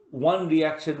the one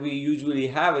reaction we usually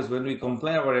have is when we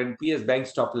complain about NPAs,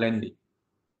 banks stop lending.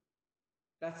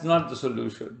 That's not the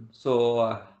solution.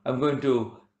 So I'm going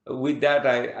to, with that,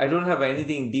 I don't have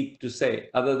anything deep to say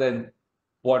other than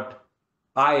what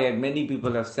I and many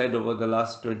people have said over the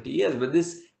last 20 years, but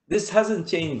this hasn't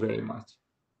changed very much.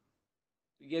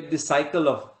 We get this cycle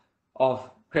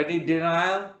of credit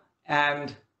denial,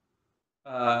 and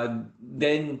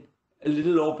then a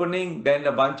little opening, then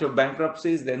a bunch of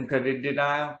bankruptcies, then credit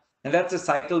denial. And that's a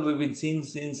cycle we've been seeing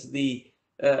since the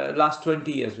last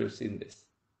 20 years. We've seen this.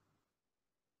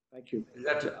 Thank you. Is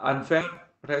that unfair,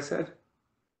 what I said?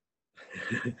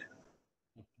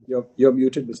 You're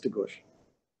muted, Mr. Ghosh.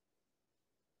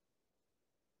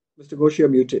 Mr. Ghosh, you're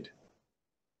muted.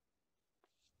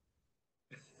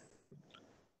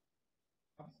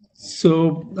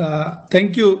 So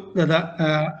thank you,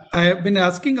 Dada. I have been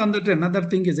asking on that. Another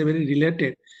thing is very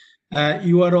related.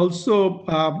 You are also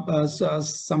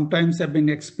sometimes have been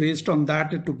expressed on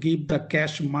that to give the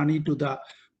cash money to the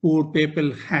poor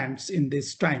people hands in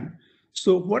this time.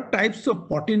 So what types of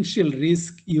potential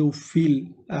risk you feel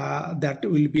that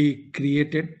will be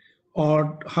created,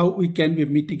 or how we can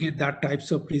mitigate that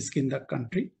types of risk in the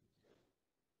country?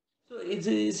 So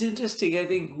it's interesting. I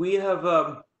think we have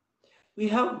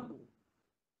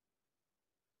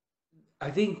I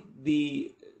think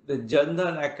the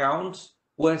Bandhan accounts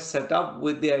were set up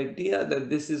with the idea that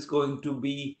this is going to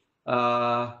be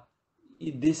the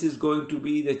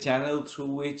channel through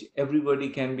which everybody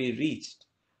can be reached.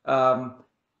 For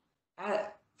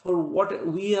what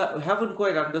we haven't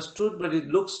quite understood, but it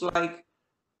looks like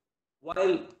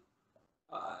while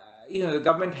the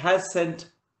government has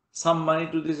sent some money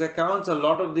to these accounts, a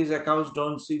lot of these accounts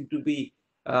don't seem to be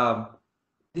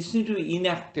they seem to be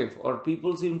inactive, or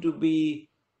people seem to be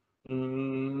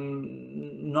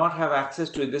not have access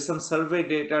to it. There's some survey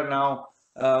data now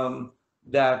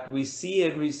that we see,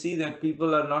 and we see that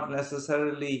people are not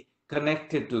necessarily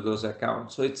connected to those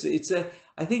accounts. So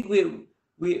I think we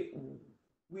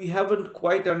haven't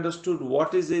quite understood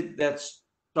what is it that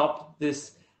stopped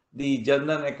this the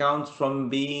Jandan accounts from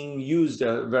being used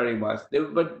very much.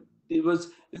 But it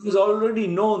was already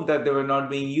known that they were not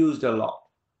being used a lot.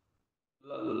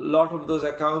 A lot of those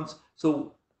accounts.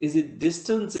 So is it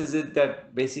distance? Is it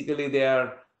that basically they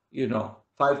are,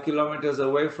 5 kilometers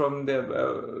away from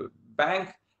the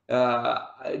bank?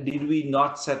 Did we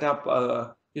not set up,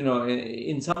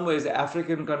 in some ways,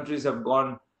 African countries have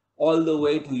gone all the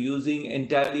way to using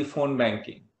entirely phone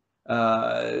banking.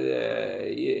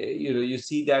 You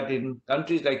see that in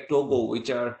countries like Togo, which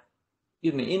are,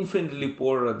 infinitely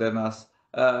poorer than us,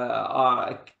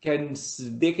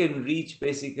 they can reach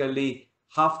basically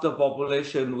half the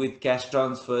population with cash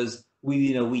transfers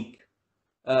within a week.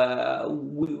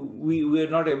 We're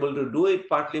not able to do it,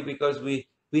 partly because we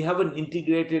haven't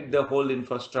integrated the whole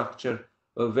infrastructure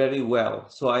very well.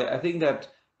 So I think that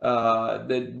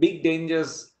the big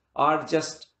dangers are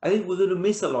just, I think we're going to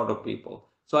miss a lot of people.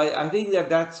 So I think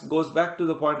that goes back to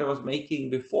the point I was making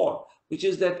before, which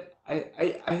is that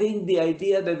I think the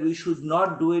idea that we should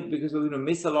not do it because we're going to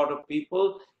miss a lot of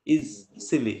people is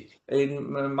silly.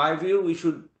 In my view, we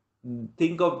should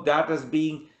think of that as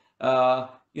being,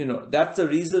 that's a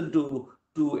reason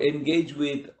to engage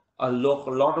with a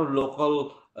lot of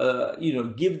local,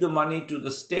 give the money to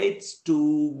the states,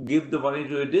 to give the money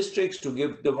to the districts, to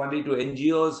give the money to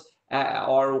NGOs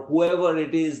or whoever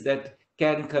it is that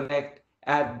can connect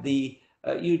at the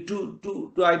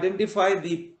to identify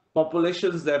the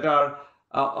populations that are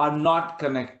not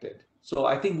connected. So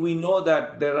I think we know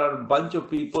that there are a bunch of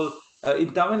people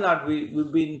in Tamil Nadu.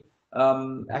 We've been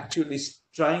actually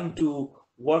trying to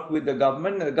work with the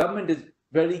government. The government is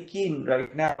very keen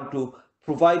right now to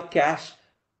provide cash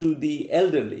to the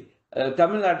elderly.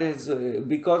 Tamil Nadu has,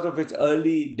 because of its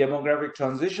early demographic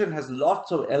transition, has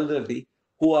lots of elderly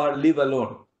who live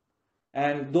alone,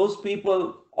 and those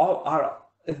people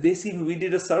we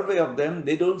did a survey of them.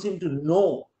 They don't seem to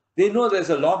know. They know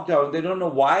there's a lockdown. They don't know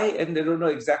why, and they don't know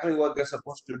exactly what they're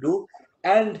supposed to do.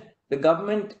 And the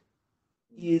government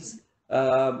has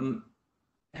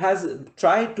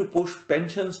tried to push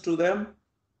pensions to them.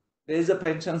 There is a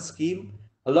pension scheme.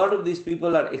 A lot of these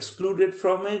people are excluded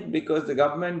from it because the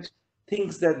government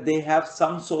thinks that they have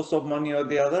some source of money or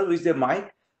the other, which they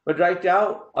might. But right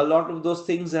now, a lot of those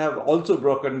things have also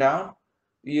broken down.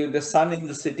 The son in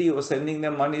the city was sending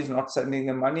them money, is not sending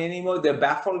them money anymore. They're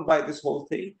baffled by this whole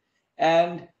thing.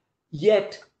 And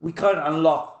yet, we can't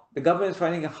unlock. The government is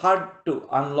finding it hard to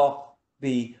unlock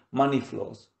the money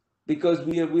flows because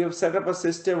we have set up a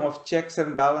system of checks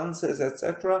and balances,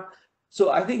 etc. So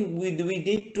I think we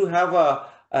need to have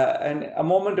a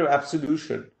moment of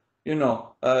absolution. We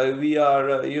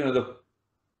are,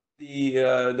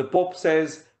 the Pope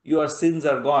says your sins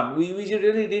are gone. We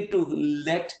really need to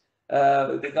let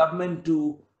the government,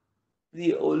 to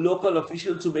the local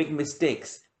officials who make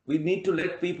mistakes. We need to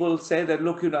let people say that,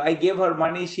 look, I gave her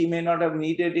money. She may not have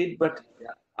needed it, but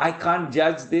I can't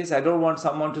judge this. I don't want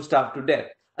someone to starve to death.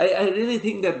 I really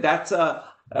think that's the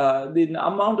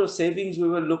amount of savings we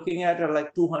were looking at are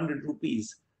like 200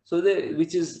 rupees. So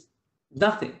which is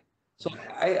nothing. So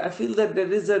I feel that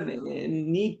there is a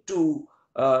need to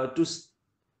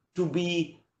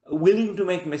be willing to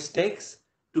make mistakes,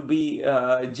 to be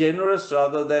generous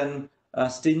rather than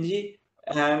stingy,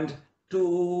 and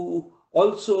to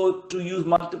also to use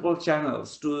multiple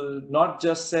channels, to not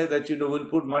just say that we'll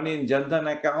put money in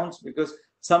Jandan accounts, because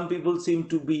some people seem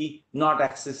to be not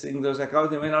accessing those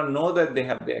accounts. They may not know that they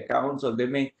have the accounts, or they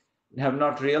may have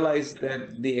not realized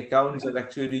that the accounts are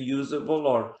actually usable,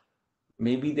 or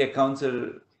maybe the accounts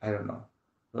are, I don't know,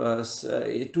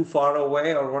 too far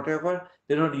away or whatever.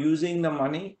 They're not using the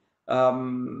money.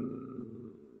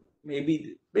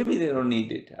 Maybe they don't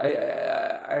need it.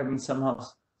 I'm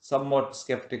somewhat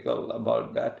skeptical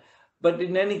about that. But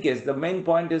in any case, the main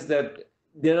point is that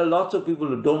there are lots of people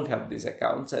who don't have these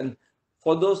accounts, and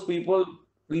for those people,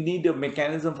 we need a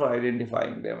mechanism for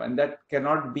identifying them, and that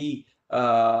cannot be.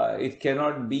 It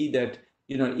cannot be that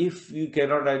if you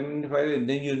cannot identify them,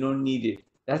 then you don't need it.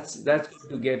 That's going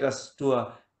to get us to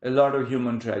a lot of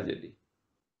human tragedy.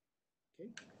 Okay.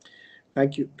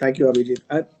 Thank you, Abhijit.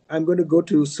 I'm going to go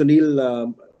to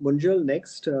Sunil Munjal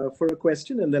next for a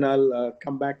question, and then I'll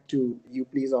come back to you,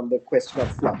 please, on the question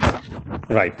of floods.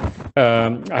 Right.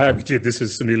 Hi, Abhijit. This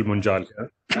is Sunil Munjal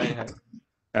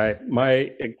here.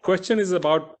 My question is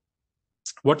about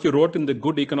what you wrote in the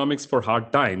Good Economics for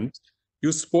Hard Times.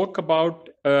 You spoke about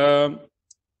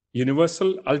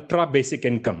universal ultra basic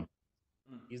income.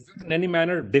 Is it in any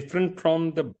manner different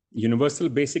from the universal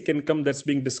basic income that's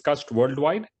being discussed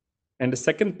worldwide? And the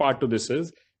second part to this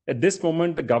is, at this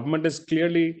moment, the government is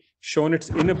clearly shown its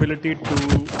inability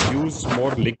to use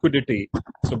more liquidity.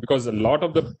 So because a lot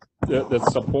of the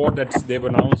support that they've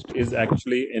announced is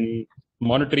actually in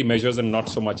monetary measures and not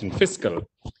so much in fiscal.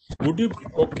 Would you be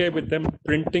okay with them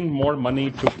printing more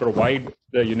money to provide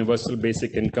the universal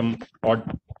basic income or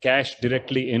cash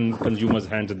directly in consumers'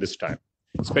 hands at this time,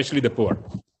 especially the poor?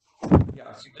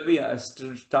 Yeah, so maybe I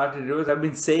start in reverse. I've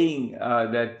been saying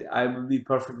that I would be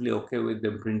perfectly okay with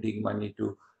them printing money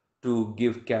to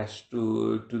give cash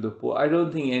to the poor. I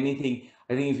don't think anything.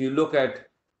 I think if you look at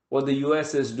what the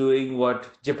US is doing, what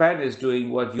Japan is doing,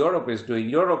 what Europe is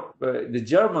doing, the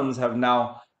Germans have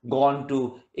now gone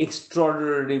to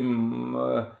extraordinarily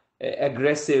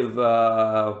aggressive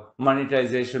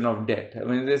monetization of debt. I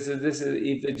mean, this is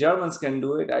if the Germans can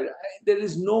do it, there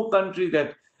is no country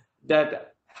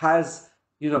that has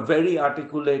very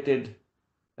articulated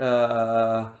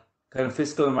kind of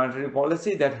fiscal and monetary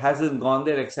policy that hasn't gone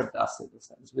there except us, in a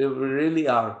sense. We really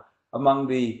are among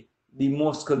the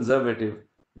most conservative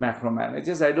macro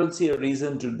managers. I don't see a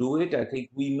reason to do it. I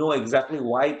think we know exactly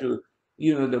why to,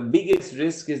 the biggest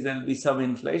risk is there'll be some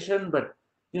inflation, but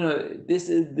this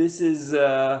is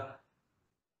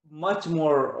much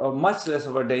less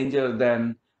of a danger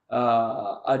than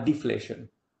a deflation.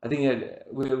 I think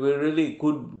we really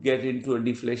could get into a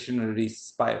deflationary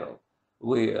spiral.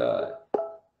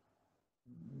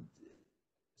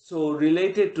 So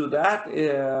related to that,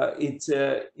 it's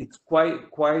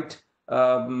quite.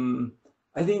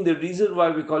 I think the reason why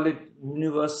we call it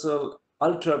universal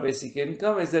ultra basic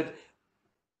income is that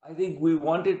I think we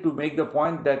wanted to make the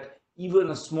point that even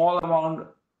a small amount,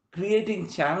 creating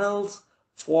channels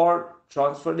for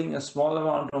transferring a small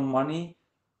amount of money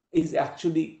is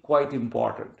actually quite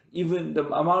important. Even the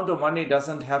amount of money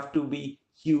doesn't have to be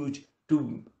huge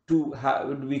to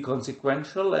be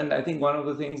consequential. And I think one of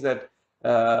the things that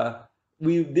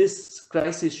this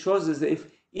crisis shows is that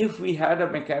if we had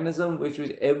a mechanism which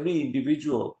was every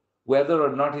individual, whether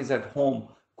or not he's at home,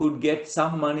 could get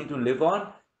some money to live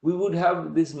on, we would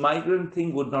have this migrant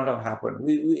thing would not have happened.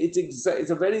 It's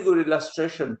a very good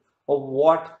illustration of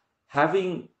what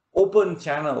having open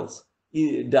channels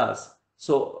does.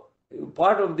 So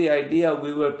part of the idea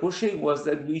we were pushing was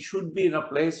that we should be in a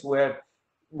place where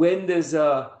when there's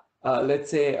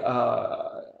let's say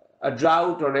a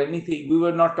drought or anything, we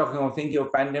were not thinking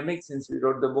of pandemic since we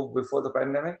wrote the book before the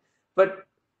pandemic, but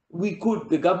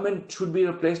the government should be in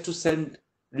a place to send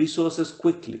resources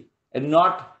quickly and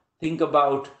not think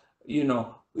about,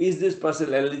 is this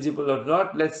person eligible or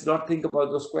not? Let's not think about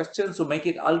those questions. So make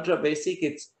it ultra basic.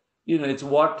 It's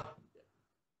what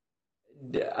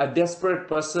a desperate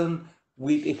person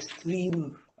with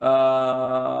extreme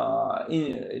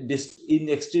in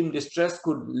extreme distress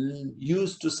could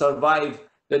use to survive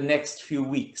the next few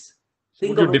weeks.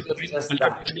 Think of it as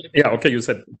that. Yeah, okay, you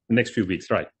said next few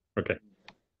weeks, right? Okay.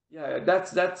 Yeah,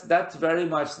 that's very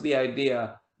much the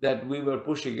idea that we were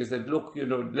pushing, is that look,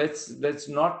 let's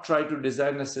not try to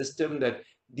design a system that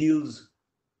deals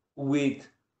with,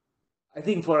 I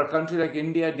think for a country like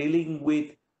India, dealing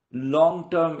with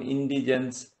long-term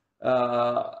indigence,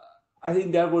 I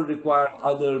think that will require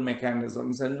other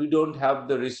mechanisms, and we don't have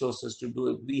the resources to do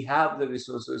it. We have the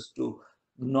resources to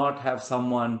not have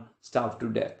someone starve to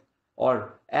death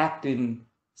or act in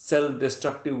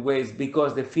self-destructive ways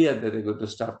because they fear that they're going to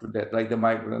starve to death, like the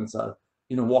migrants are,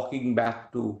 walking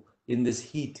back in this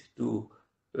heat to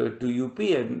UP,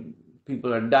 and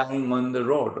people are dying on the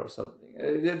road or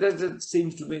something. That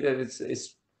seems to me that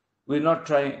we're not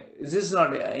trying. This is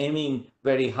not aiming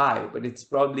very high, but it's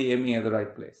probably aiming at the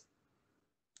right place.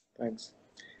 Thanks.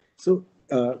 So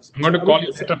I'm going to call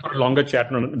you later for a longer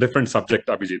chat on a different subject,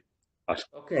 Abhijit.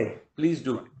 Okay, please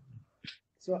do.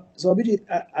 So Abhijit,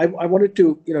 I wanted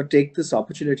to take this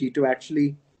opportunity to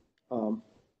actually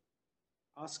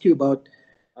ask you about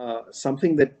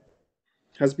something that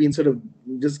has been sort of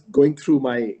just going through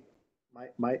my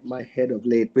head of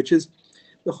late, which is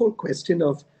the whole question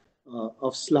of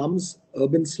slums,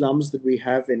 urban slums that we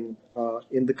have in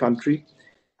the country,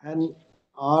 and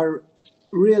our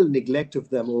real neglect of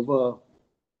them over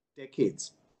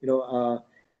decades.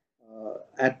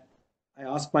 I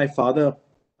asked my father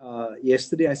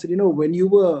yesterday, I said, when you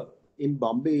were in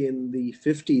Bombay in the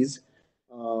 50s,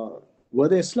 were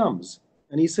there slums?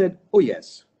 And he said, oh,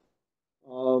 yes.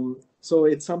 So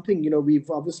it's something, we've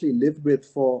obviously lived with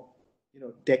for,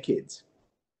 decades.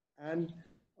 And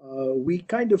we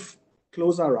kind of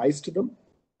close our eyes to them.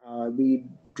 We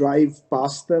drive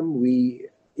past them. We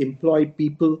employ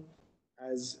people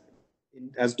as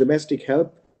domestic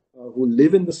help who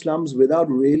live in the slums without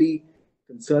really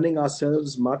concerning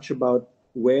ourselves much about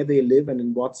where they live and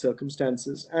in what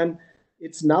circumstances. And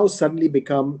it's now suddenly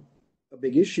become a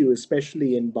big issue,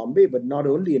 especially in Bombay, but not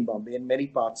only in Bombay, in many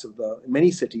parts of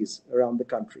many cities around the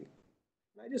country.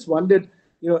 I just wondered,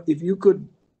 if you could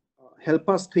help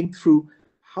us think through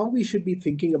how we should be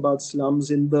thinking about slums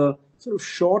in the sort of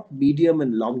short, medium,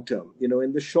 and long term.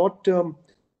 In the short term,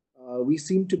 we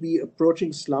seem to be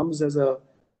approaching slums as a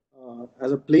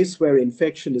place where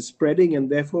infection is spreading, and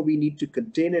therefore we need to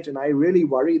contain it. And I really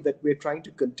worry that we're trying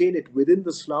to contain it within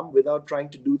the slum without trying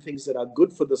to do things that are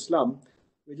good for the slum.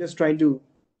 We're just trying to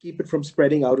keep it from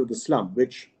spreading out of the slum,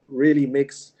 which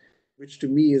to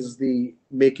me is the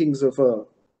makings of a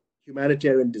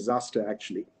humanitarian disaster,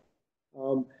 actually.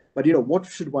 But what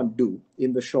should one do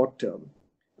in the short term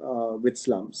with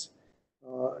slums?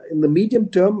 In the medium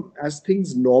term, as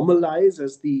things normalize,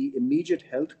 as the immediate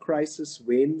health crisis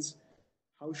wanes,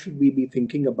 how should we be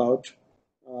thinking about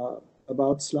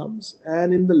slums?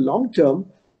 And in the long term,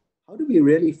 how do we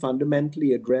really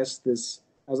fundamentally address this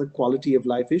as a quality of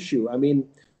life issue? I mean,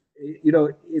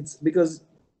 it's because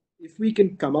if we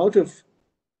can come out of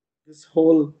this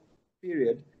whole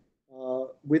period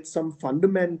with some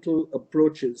fundamental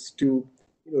approaches to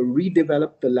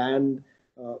redevelop the land,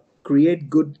 create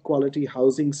good quality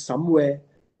housing somewhere,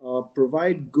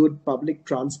 provide good public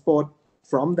transport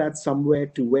from that somewhere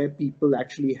to where people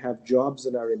actually have jobs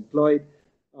and are employed,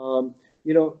 and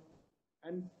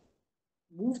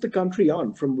move the country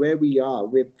on from where we are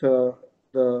with the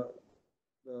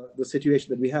situation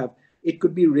that we have. It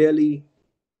could be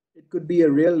a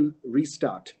real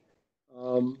restart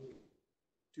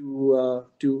to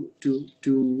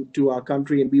our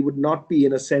country, and we would not be,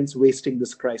 in a sense, wasting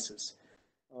this crisis.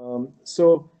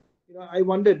 So, I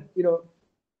wondered,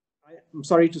 I'm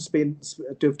sorry to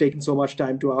have taken so much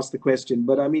time to ask the question,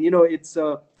 but I mean, it's,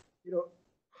 how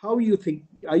are you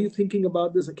thinking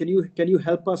about this? Can you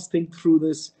help us think through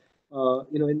this,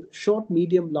 in short,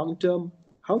 medium, long term?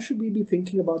 How should we be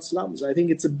thinking about slums? I think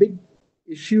it's a big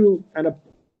issue and a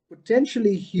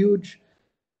potentially huge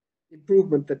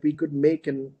improvement that we could make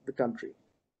in the country.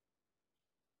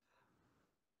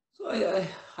 So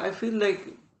I feel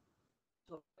like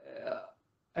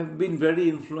I've been very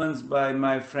influenced by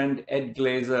my friend Ed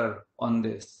Glazer on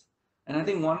this. And I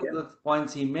think one of the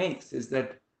points he makes is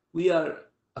that we are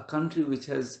a country which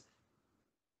has,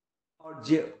 our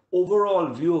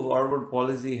overall view of urban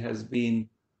policy has been,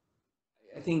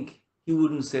 I think he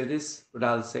wouldn't say this, but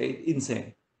I'll say it,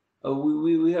 insane. Our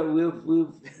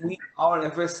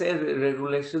FSA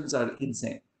regulations are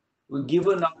insane.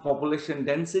 Given our population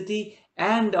density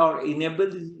and our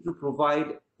inability to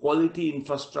provide quality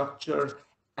infrastructure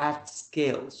at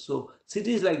scale. So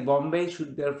cities like Bombay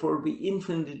should therefore be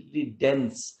infinitely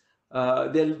dense.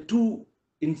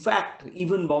 In fact,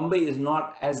 even Bombay is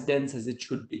not as dense as it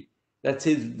should be. That's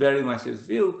very much his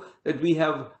view, that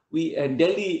and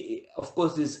Delhi, of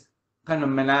course, is kind of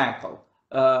maniacal.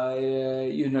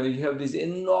 You have this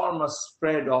enormous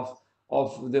spread of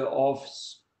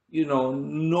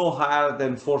no higher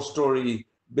than 4-story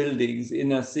buildings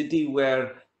in a city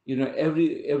where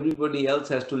everybody else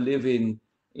has to live in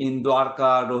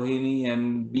Dwarka, Rohini,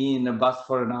 and be in a bus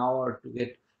for an hour to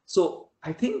get. So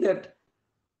I think that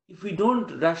if we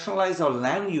don't rationalize our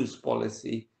land use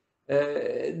policy,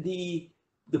 the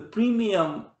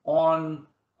premium on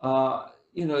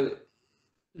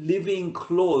living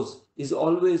close is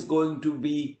always going to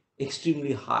be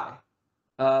extremely high.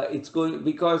 It's going,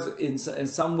 because in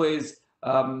some ways,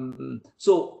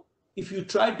 so if you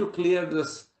try to clear the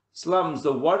slums,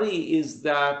 the worry is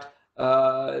that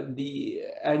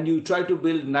and you try to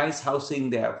build nice housing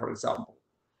there, for example.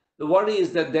 The worry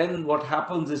is that then what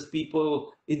happens is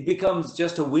it becomes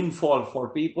just a windfall for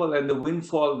people, and the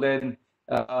windfall then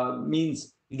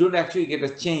means you don't actually get a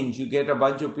change. You get a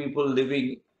bunch of people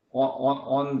living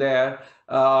on there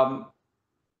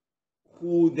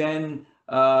who then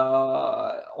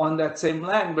on that same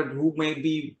land, but who may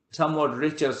be somewhat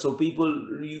richer. So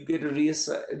you get a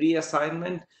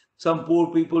reassignment. Some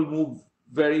poor people move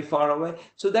very far away.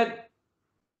 So that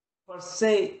per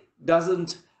se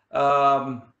doesn't,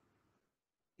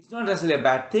 it's not necessarily a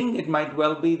bad thing. It might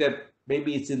well be that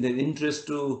maybe it's in their interest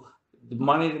to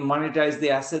monetize the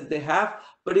asset they have,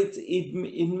 but it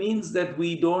means that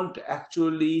we don't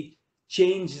actually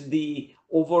change the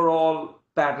overall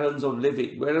patterns of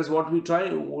living. Whereas what we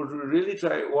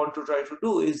want to try to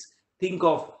do is think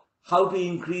of how to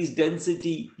increase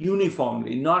density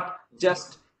uniformly, not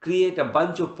just create a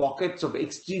bunch of pockets of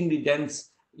extremely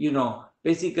dense,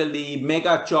 basically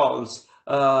mega chawls,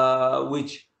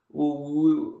 which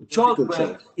were,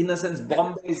 in a sense,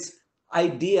 Bombay's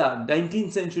idea,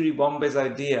 19th century Bombay's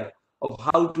idea of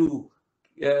how to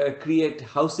create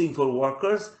housing for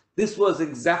workers. This was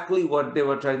exactly what they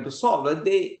were trying to solve. And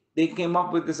they they came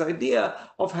up with this idea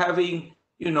of having,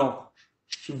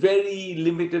 very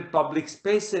limited public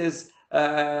spaces,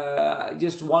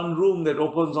 just one room that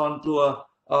opens onto a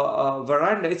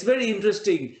veranda. It's very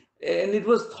interesting, and it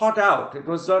was thought out. It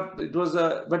was not. It was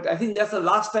a. But I think that's the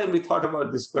last time we thought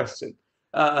about this question,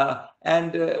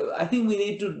 and I think we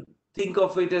need to think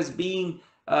of it as being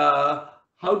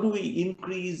how do we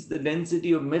increase the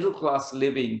density of middle class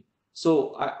living.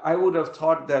 So I would have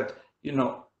thought that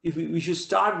if we should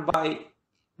start by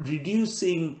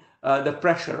reducing the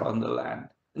pressure on the land.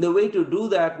 And the way to do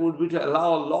that would be to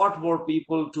allow a lot more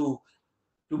people to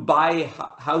buy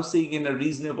housing in a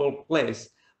reasonable place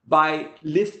by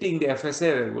lifting the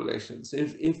FSA regulations.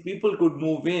 If people could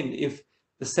move in, if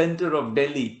the center of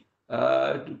Delhi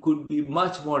could be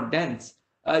much more dense,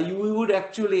 we would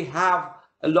actually have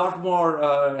a lot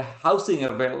more housing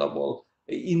available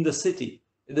in the city.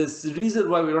 The reason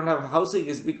why we don't have housing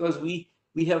is because we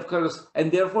have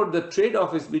and therefore the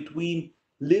trade-off is between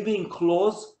living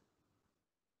close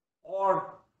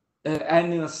or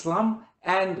and in a slum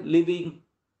and living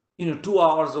 2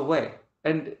 hours away.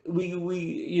 And we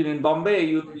in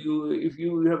Bombay, if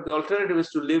you have the alternative is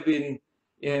to live in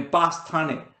past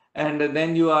Thane, and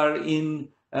then you are in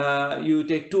you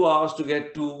take 2 hours to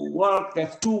get to work.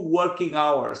 That's 2 working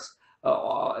hours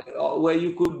where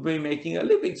you could be making a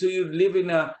living. So you live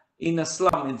in a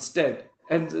slum instead.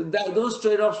 And those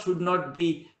trade-offs should not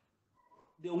be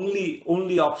the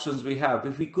only options we have.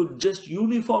 If we could just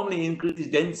uniformly increase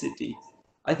density,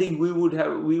 I think we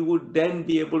would then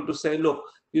be able to say, look,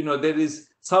 there is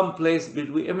some place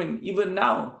between. I mean, even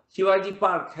now, Shivaji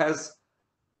Park has,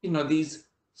 these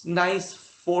nice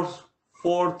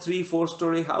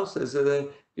 4-story houses.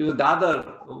 Dadar,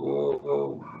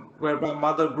 where my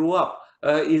mother grew up,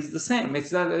 is the same.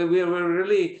 It's not. We're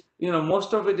really,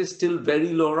 most of it is still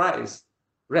very low rise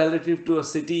relative to a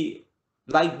city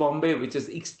like Bombay, which has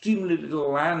extremely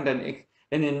little land and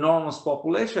an enormous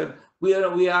population. We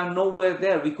are nowhere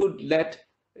there. We could let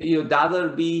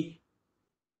Dadar be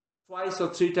twice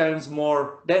or 3 times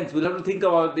more dense. We'll have to think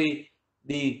about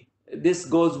this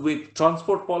goes with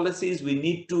transport policies. We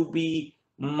need to be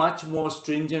much more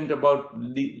stringent about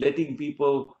letting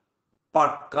people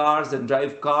park cars and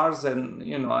drive cars. And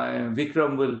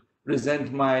Vikram will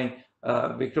resent my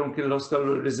Vikram Kirloskar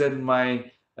will resent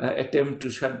my attempt to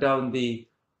shut down the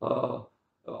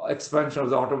expansion of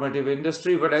the automotive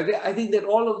industry. But I think that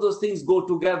all of those things go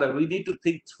together. We need to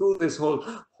think through this whole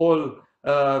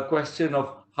question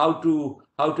of how to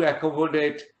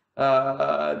accommodate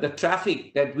the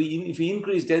traffic. That if we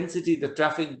increase density, the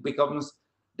traffic becomes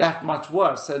that much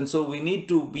worse. And so we need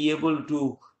to be able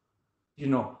to,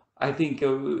 I think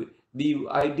the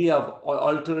idea of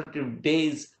alternative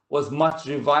days was much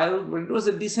reviled, but it was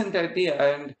a decent idea.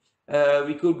 And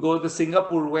we could go the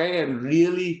Singapore way and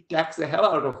really tax the hell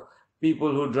out of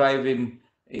people who drive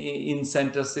in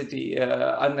center city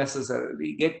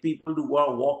unnecessarily. Get people to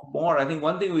walk more. I think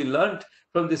one thing we learned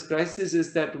from this crisis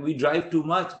is that we drive too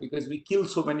much because we kill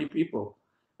so many people.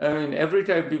 I mean, every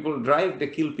time people drive, they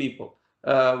kill people.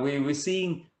 We're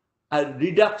seeing a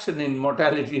reduction in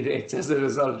mortality rates as a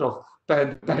result of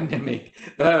pandemic.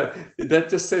 That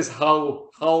just says how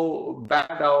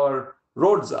bad our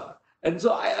roads are. And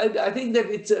so I think that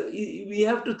we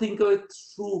have to think of it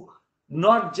through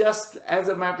not just as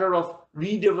a matter of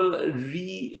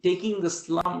taking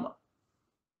the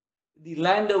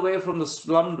land away from the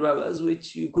slum dwellers,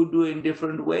 which you could do in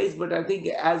different ways, but I think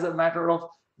as a matter of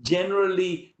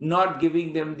generally not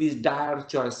giving them these dire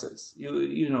choices,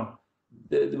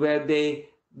 where they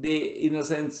in a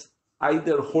sense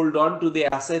either hold on to the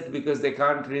asset because they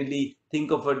can't really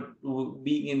think of it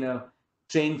being in a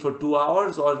train for 2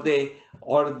 hours, or they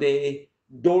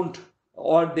don't,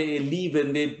 or they leave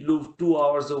and they live 2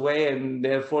 hours away, and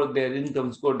therefore their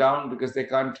incomes go down because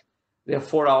they're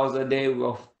 4 hours a day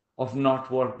of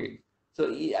not working. So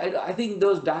I think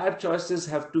those dire choices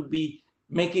have to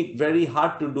make it very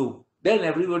hard to do. Then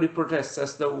everybody protests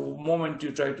as the moment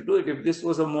you try to do it. If this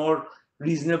was a more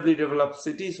reasonably developed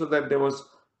city so that there was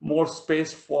more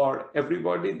space for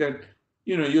everybody, then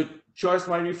your choice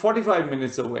might be 45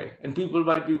 minutes away and people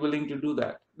might be willing to do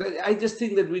that. I just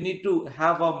think that we need to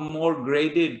have a more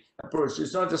graded approach.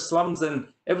 It's not just slums and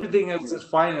everything else is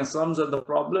fine and slums are the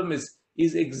problem. Is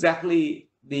exactly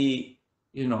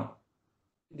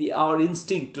our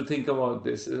instinct to think about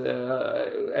this,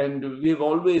 and we've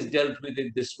always dealt with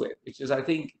it this way, which is, I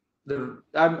think,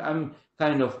 I'm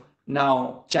kind of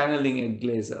now channeling a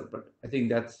Glazer, but I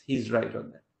think he's right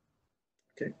on that.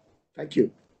 Okay, thank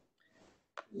you.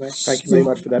 Thank you very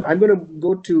much for that. I'm going to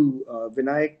go to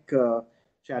Vinayak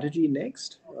Chatterjee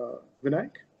next.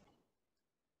 Vinayak,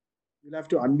 You'll have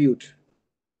to unmute.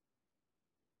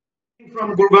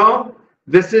 From Gurgaon,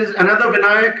 this is another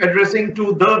Vinayak addressing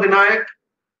to the Vinayak.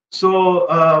 So,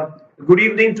 good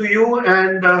evening to you.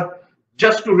 And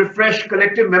just to refresh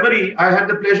collective memory, I had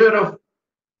the pleasure of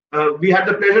we had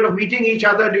the pleasure of meeting each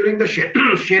other during the Shere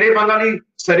Bangali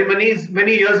ceremonies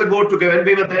many years ago together when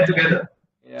we were there together.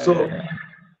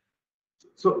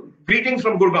 So greetings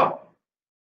from Gurgaon.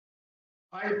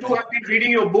 I too have been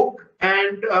reading your book,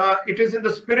 and it is in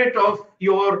the spirit of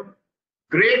your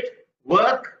great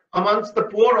work amongst the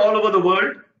poor all over the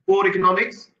world, poor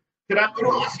economics, that I'm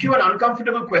going to ask you an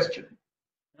uncomfortable question.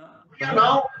 We are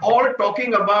now all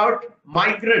talking about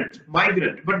migrant,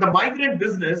 but the migrant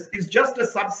business is just a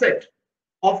subset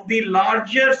of the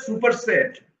larger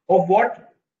superset of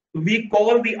what we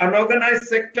call the unorganized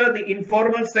sector, the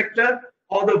informal sector,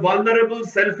 or the vulnerable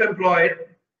self-employed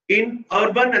in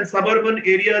urban and suburban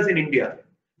areas in India.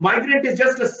 Migrant is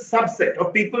just a subset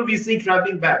of people we see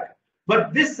traveling back.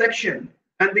 But this section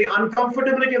and the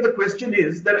uncomfortability of the question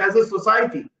is that as a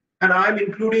society, and I'm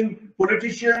including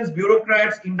politicians,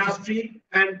 bureaucrats, industry,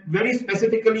 and very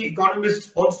specifically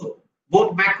economists also,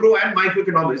 both macro and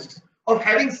microeconomists, of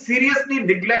having seriously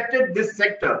neglected this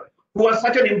sector, who are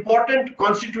such an important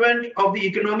constituent of the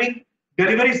economic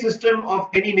delivery system of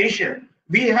any nation.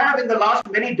 We have in the last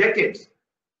many decades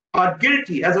are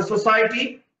guilty as a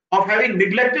society of having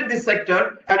neglected this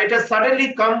sector, and it has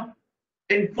suddenly come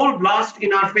in full blast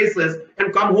in our faces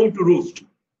and come home to roost.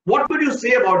 What would you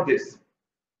say about this?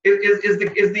 Is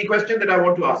the question that I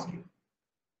want to ask you.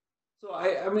 So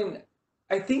I mean,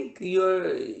 I think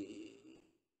the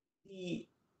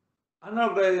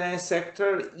unorganized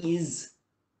sector is,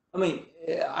 I mean,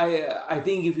 I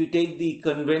think if you take the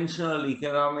conventional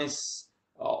economists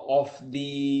of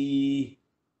the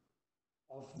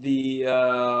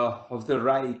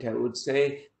right, I would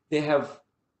say, they have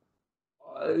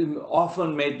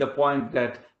often made the point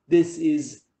that this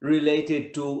is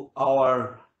related to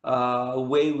our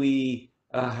way we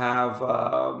have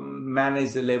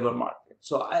managed the labor market.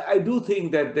 So I do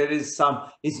think that there is some,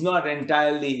 it's not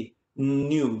entirely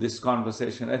new, this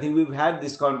conversation. I think we've had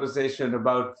this conversation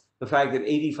about the fact that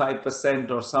 85%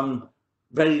 or some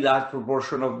very large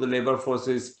proportion of the labor force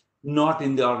is not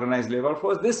in the organized labor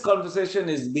force. This conversation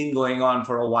has been going on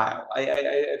for a while.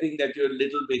 I think that you're a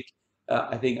little bit,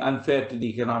 I think, unfair to the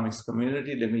economics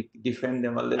community. Let me defend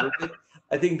them a little bit.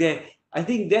 I think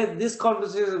that this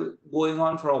conversation is going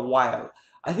on for a while.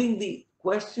 I think the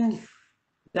question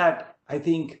that I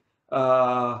think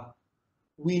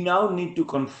we now need to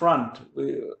confront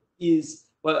is,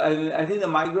 well, I think the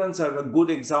migrants are a good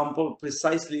example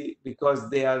precisely because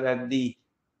they are at the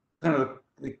kind of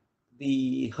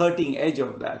the hurting edge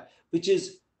of that, which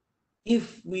is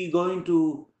if we're going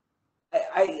to,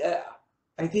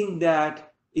 I think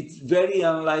that it's very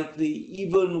unlikely,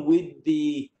 even with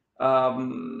the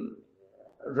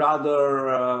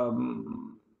rather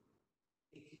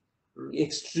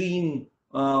extreme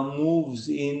moves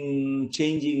in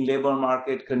changing labor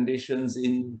market conditions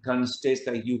in kind of states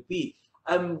like UP,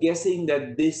 I'm guessing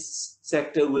that this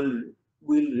sector will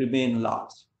remain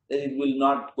large, that it will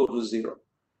not go to zero.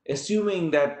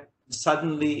 Assuming that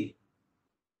suddenly,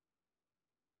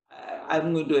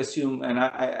 I'm going to assume, and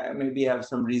I maybe have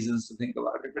some reasons to think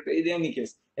about it, but in any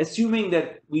case, assuming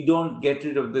that we don't get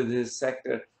rid of this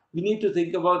sector, we need to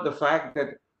think about the fact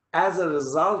that as a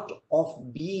result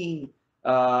of being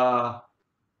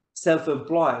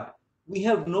self-employed, we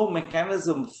have no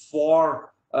mechanism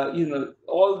for,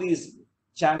 all these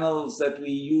channels that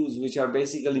we use, which are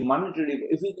basically monetary.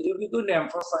 If we're going to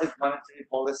emphasize monetary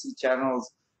policy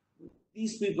channels,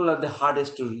 these people are the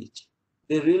hardest to reach.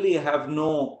 They really have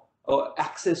no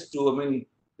access to, I mean,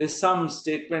 there's some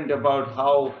statement about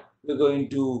how we're going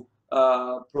to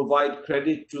provide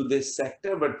credit to this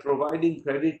sector, but providing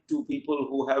credit to people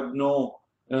who have no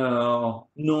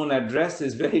known address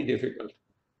is very difficult.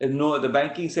 And no, the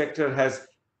banking sector has,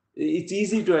 it's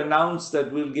easy to announce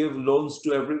that we'll give loans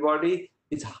to everybody.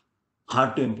 It's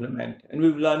hard to implement. And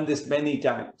we've learned this many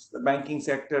times. The banking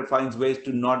sector finds ways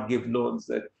to not give loans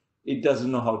that it doesn't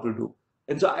know how to do.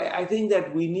 And so I think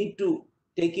that we need to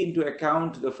take into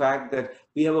account the fact that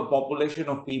we have a population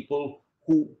of people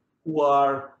who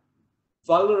are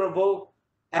vulnerable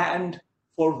and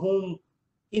for whom,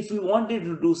 if we wanted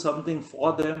to do something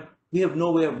for them, we have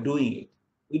no way of doing it.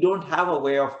 We don't have a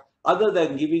way of, other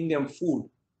than giving them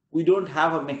food, we don't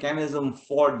have a mechanism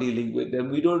for dealing with them.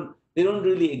 They don't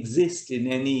really exist in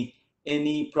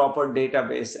any proper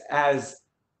database as,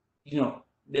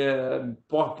 the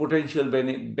potential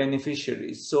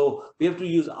beneficiaries. So we have to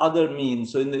use other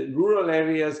means. So in the rural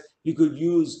areas, you could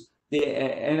use the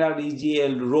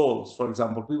NREGA roles, for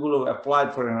example, people who have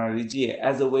applied for NREGA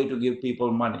as a way to give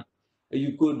people money.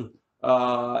 You could,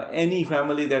 any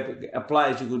family that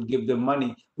applies, you could give them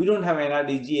money. We don't have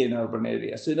NREGA in urban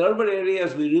areas. So in urban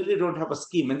areas, we really don't have a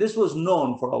scheme. And this was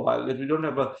known for a while, that we don't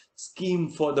have a scheme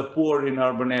for the poor in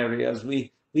urban areas.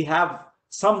 We have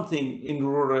something in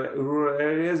rural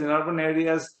areas. In urban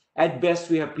areas, at best,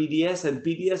 we have PDS, and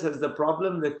PDS has the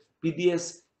problem that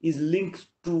PDS is linked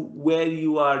to where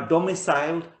you are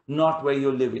domiciled, not where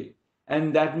you're living.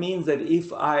 And that means that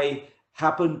if I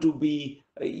happen to be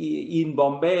in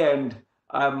Bombay and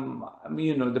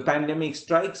the pandemic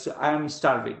strikes, I'm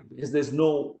starving because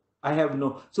I have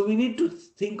no. So we need to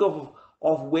think of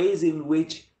ways in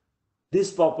which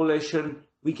this population,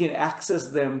 we can access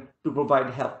them to provide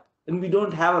help. And we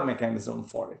don't have a mechanism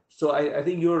for it. So I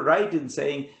think you're right in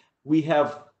saying we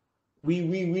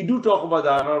do talk about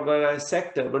the unorganized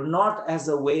sector, but not as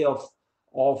a way of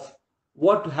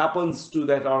what happens to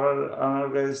that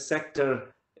unorganized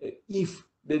sector if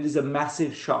there is a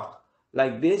massive shock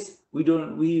like this.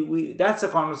 That's a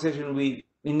conversation we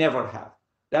never have.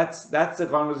 That's the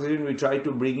conversation we try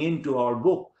to bring into our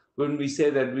book when we say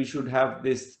that we should have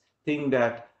this thing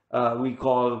that we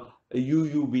call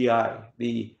UUBI,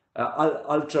 the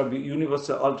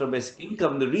universal ultra basic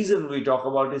income. The reason we talk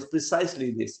about is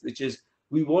precisely this, which is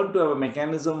we want to have a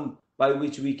mechanism by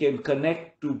which we can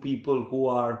connect to people who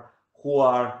are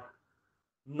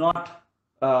not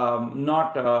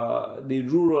the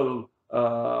rural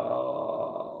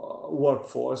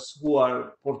workforce, who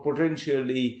are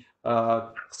potentially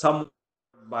some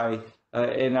by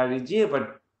NREGA,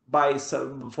 but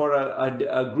for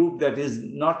a group that is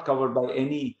not covered by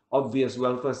any obvious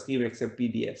welfare scheme except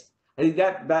PDS. I think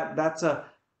that's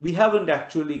we haven't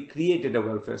actually created a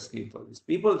welfare scheme for these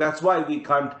people. That's why we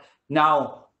can't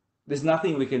now. There's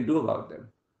nothing we can do about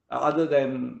them other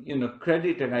than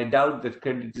credit, and I doubt that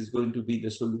credit is going to be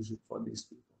the solution for these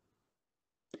people.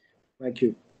 Thank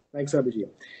you. Thanks, Abhijit.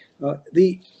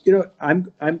 I'm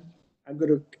going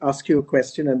to ask you a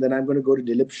question, and then I'm going to go to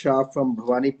Dilip Shah from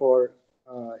Bhawanipur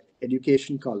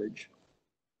Education College.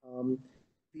 One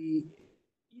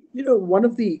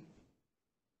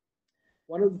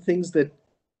of the things that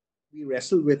we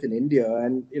wrestle with in India,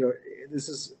 and this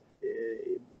is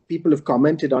people have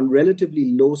commented on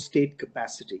relatively low state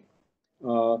capacity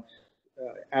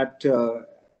at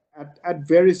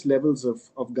various levels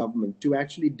of government to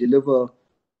actually deliver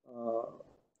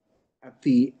at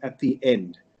the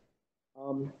end.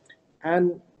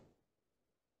 And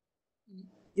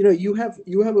you have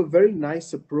a very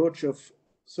nice approach of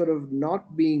sort of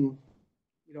not being,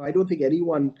 I don't think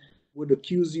anyone would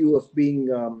accuse you of being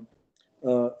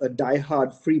a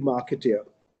diehard free marketeer.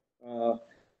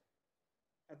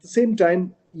 At the same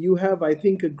time, you have, I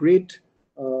think, a great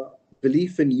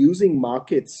belief in using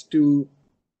markets to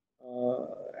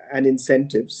and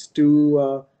incentives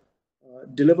to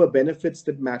deliver benefits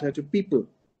that matter to people.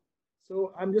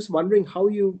 So I'm just wondering how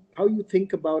you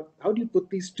think about, how do you put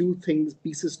these two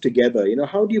pieces together?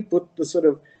 How do you put the sort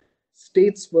of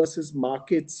states versus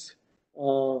markets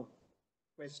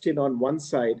question on one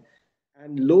side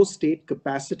and low state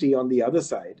capacity on the other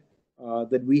side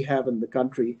that we have in the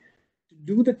country to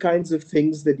do the kinds of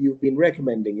things that you've been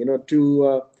recommending?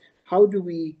 How do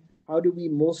we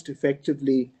most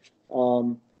effectively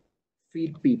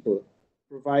feed people,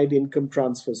 provide income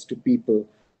transfers to people,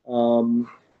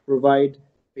 provide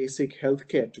basic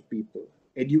healthcare to people,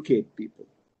 educate people?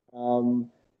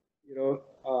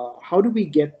 How do we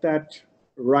get that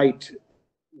right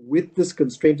with this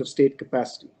constraint of state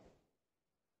capacity?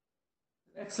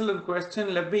 Excellent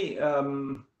question. Let me,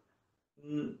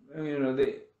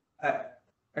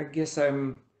 I guess I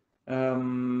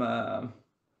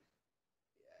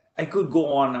could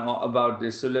go on about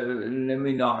this, so let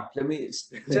me not. Let me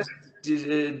just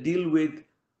deal with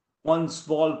one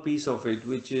small piece of it,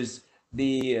 which is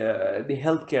the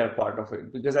healthcare part of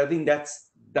it, because I think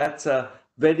that's a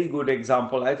very good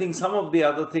example. I think some of the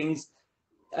other things,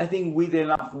 I think with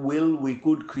enough will, we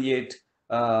could create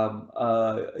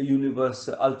a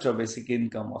universal ultra basic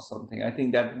income or something. I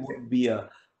think that would be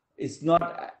it's not,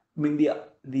 I mean,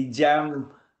 the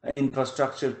JAM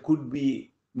infrastructure could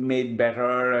be made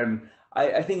better, and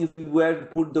I think if we were to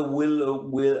put the will,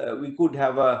 we could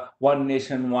have a one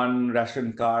nation, one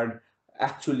ration card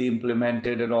actually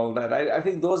implemented and all that. I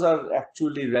think those are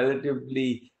actually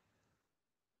relatively,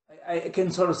 I can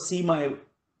sort of see my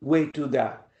way to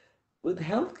that. With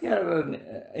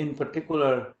healthcare in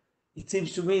particular, it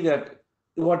seems to me that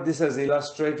what this has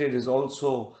illustrated is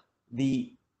also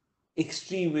the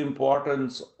extreme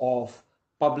importance of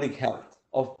public health,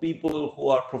 of people who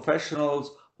are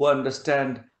professionals, who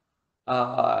understand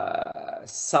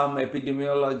some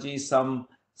epidemiology, some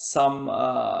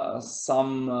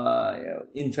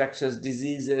infectious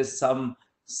diseases, some,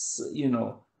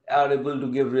 are able to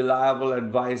give reliable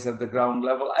advice at the ground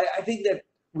level. I think that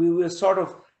we were sort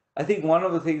of, I think one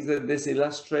of the things that this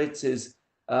illustrates is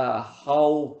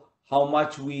how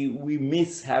much we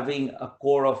miss having a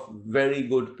core of very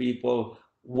good people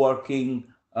working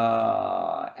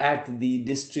at the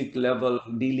district level,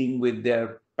 dealing with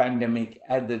their pandemic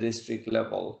at the district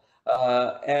level.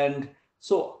 And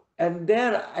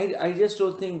there, I just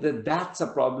don't think that that's a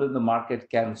problem the market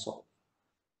can solve.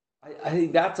 I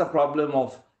think that's a problem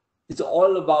of, it's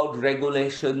all about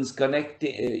regulations,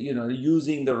 connecting,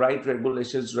 using the right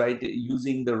regulations, right,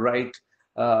 using the right,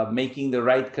 making the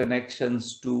right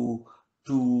connections to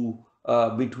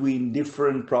between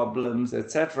different problems,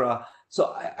 etc.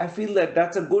 So I feel that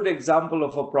that's a good example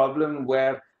of a problem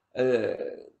where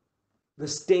the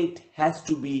state has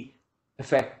to be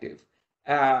effective.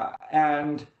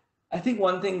 And I think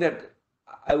one thing that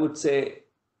I would say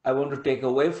I want to take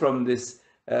away from this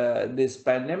this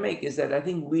pandemic is that I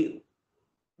think we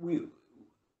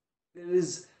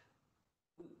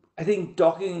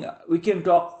can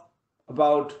talk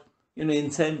about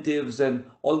incentives and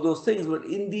all those things, but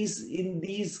in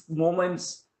these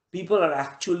moments, people are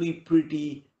actually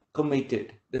pretty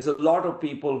committed. There's a lot of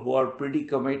people who are pretty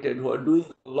committed, who are doing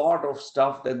a lot of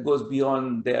stuff that goes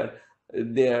beyond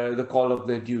the call of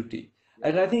their duty.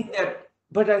 And I think that,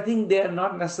 but I think they are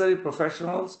not necessarily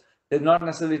professionals. They're not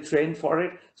necessarily trained for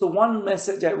it. So one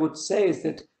message I would say is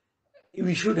that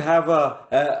we should have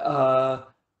a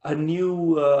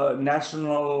new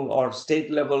national or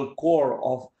state level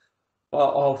core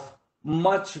of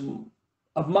much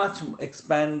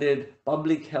expanded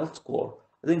public health core.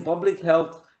 I think public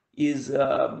health is,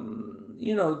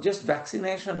 just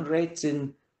vaccination rates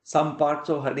in some parts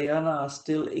of Haryana are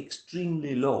still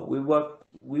extremely low.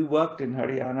 We worked in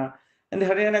Haryana, and the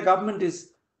Haryana government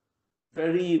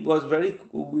we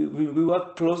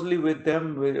worked closely with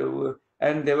them,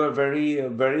 and they were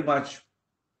very much,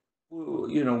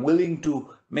 willing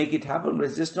to make it happen. But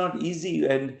it's just not easy,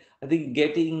 and I think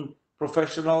getting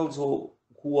professionals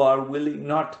who are willing,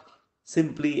 not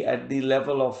simply at the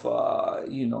level of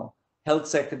health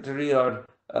secretary or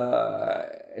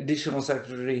additional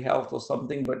secretary health or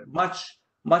something, but much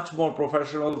more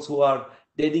professionals who are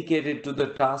dedicated to the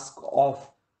task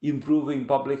of improving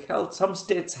public health. Some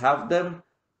states have them.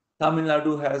 Tamil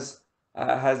Nadu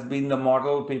has been the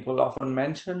model people often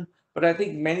mention, but I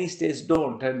think many states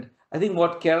don't. And I think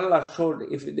what Kerala showed,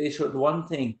 if they showed one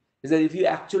thing, is that if you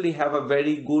actually have a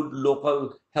very good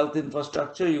local health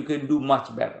infrastructure, you can do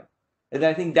much better. And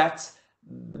I think that's,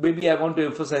 maybe I want to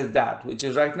emphasize that, which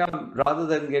is right now, rather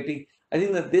than I think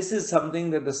that this is something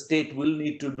that the state will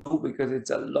need to do, because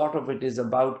a lot of it is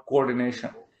about coordination,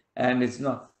 and it's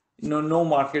not, no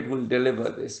market will deliver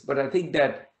this. But I think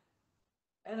that,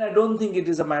 and I don't think it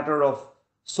is a matter of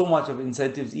so much of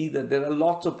incentives either. There are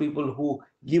lots of people who,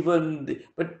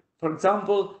 but for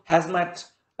example, hazmat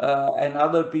and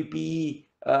other PPE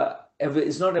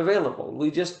is not available.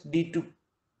 We just need to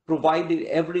provide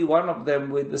every one of them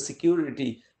with the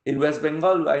security. In West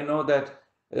Bengal, I know that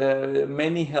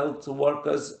many health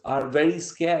workers are very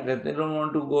scared and they don't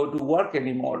want to go to work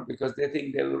anymore because they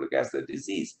think they will catch the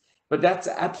disease. But that's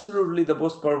absolutely the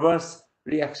most perverse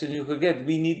reaction you could get.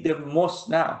 We need them most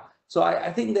now. So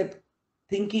I think that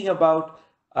thinking about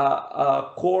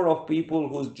a core of people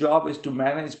whose job is to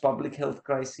manage public health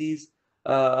crises,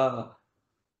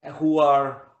 who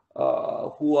are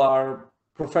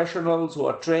professionals, who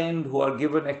are trained, who are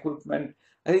given equipment,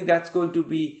 I think that's going to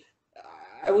be,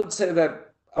 I would say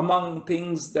that among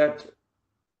things that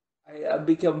have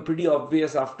become pretty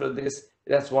obvious after this,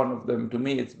 that's one of them. To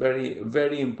me, it's very,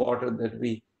 very important that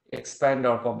we expand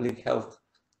our public health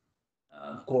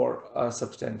core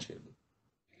substantially.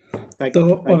 Thank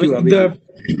you, Abhijit.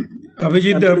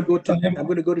 Abhijit, I'm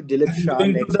going to go to Dilip Shah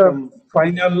next.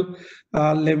 Final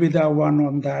Levida one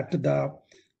on that, the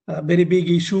very big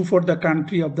issue for the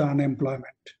country of the unemployment.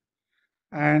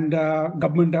 And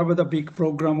government have a big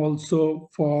program also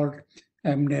for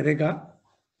MNREGA.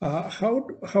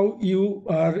 How you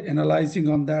are analyzing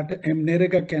on that?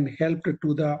 MNREGA can help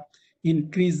to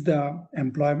increase the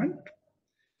employment.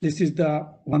 This is the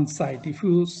one side. If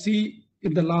you see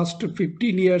in the last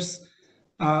 15 years,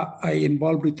 I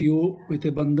involved with you with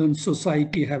the Bandhan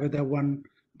Society, have the one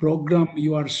program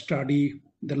you are study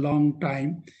the long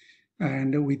time,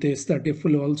 and with Esther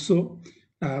Deful also,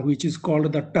 which is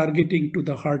called the targeting to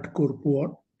the hardcore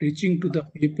poor, reaching to the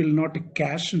people not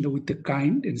cash and with the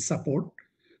kind and support.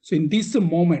 So in this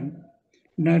moment,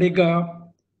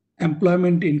 NREGA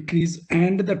employment increase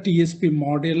and the TSP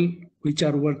model, which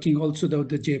are working also the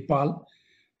JPAL.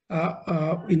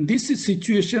 In this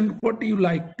situation, what do you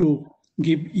like to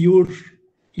give your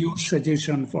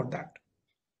suggestion for that?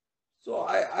 So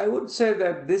I would say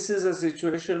that this is a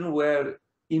situation where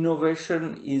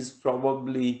innovation is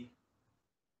probably,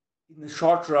 in the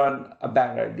short run, a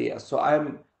bad idea. So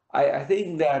I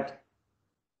think that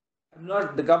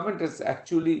the government is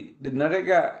actually, the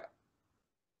NREGA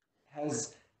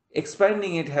has,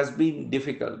 expanding it has been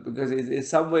difficult because in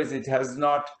some ways it has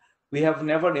not, we have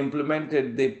never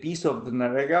implemented the piece of the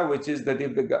NREGA, which is that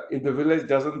if the village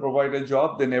doesn't provide a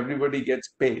job, then everybody gets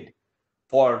paid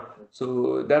for.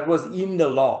 So that was in the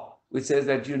law, which says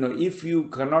that, if you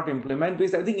cannot implement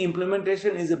this, I think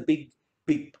implementation is a big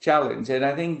challenge. And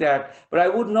I think that, but I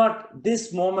would not,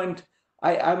 this moment,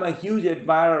 I'm a huge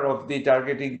admirer of the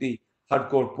targeting the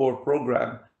hardcore poor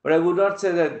program, but I would not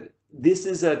say that this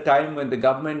is a time when the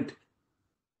government,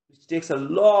 which takes a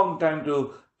long time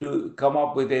to come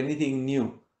up with anything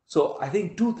new. So I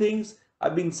think two things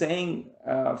I've been saying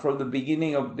from the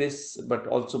beginning of this, but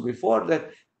also before that,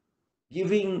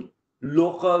 giving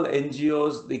local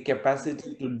NGOs the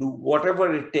capacity to do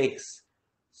whatever it takes.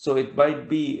 So it might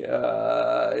be,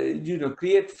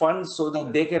 create funds so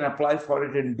that they can apply for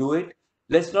it and do it.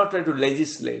 Let's not try to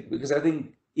legislate, because I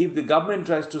think if the government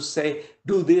tries to say,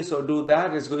 do this or do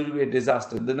that, it's going to be a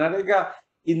disaster. The NREGA,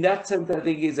 in that sense, I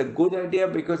think is a good idea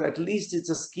because at least it's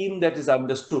a scheme that is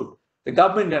understood. The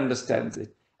government understands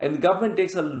it. And the government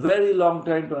takes a very long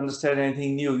time to understand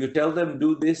anything new. You tell them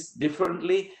do this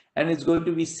differently, and it's going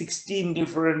to be 16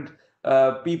 different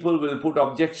people will put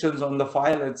objections on the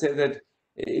file and say that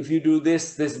if you do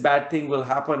this, this bad thing will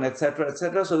happen, etc.,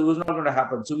 etc. So it was not going to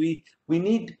happen. So we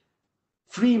need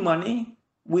free money,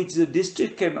 which the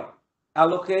district can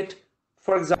allocate,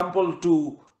 for example,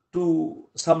 to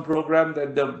some program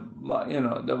that the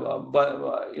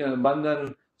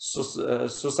Bandhan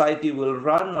Society will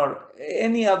run, or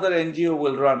any other NGO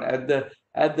will run at the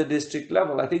district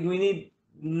level. I think we need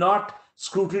not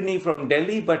scrutiny from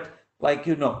Delhi, but at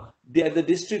the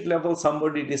district level,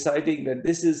 somebody deciding that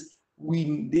there's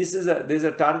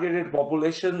a targeted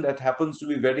population that happens to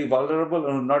be very vulnerable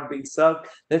and not being served.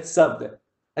 Let's serve them.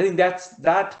 I think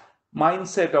that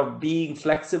mindset of being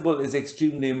flexible is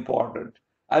extremely important.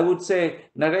 I would say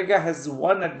NREGA has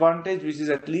one advantage, which is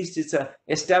at least it's an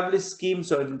established scheme.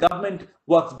 So the government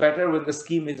works better when the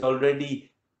scheme is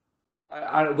already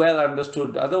well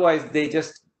understood. Otherwise, they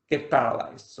just get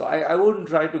paralyzed. So I wouldn't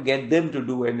try to get them to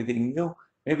do anything new.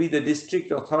 Maybe the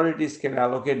district authorities can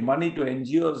allocate money to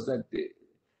NGOs that they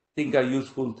think are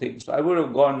useful things. So I would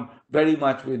have gone very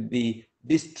much with the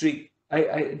district.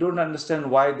 I don't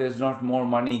understand why there's not more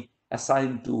money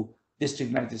assigned to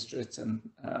district magistrates and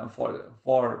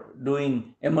for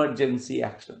doing emergency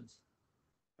actions.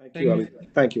 Thank you,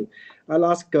 Abhijit. Thank you. I'll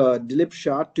ask Dilip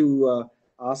Shah to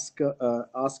ask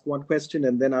one question,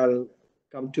 and then I'll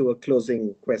come to a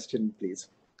closing question, please.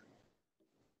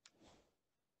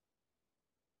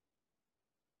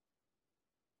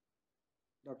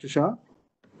 Dr. Shah?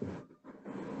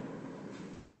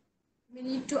 You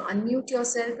need to unmute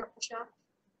yourself, Dr. Shah.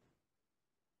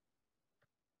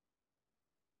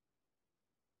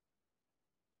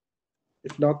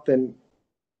 If not, then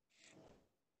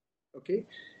okay.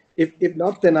 If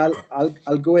not, then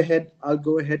I'll go ahead. I'll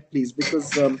go ahead, please,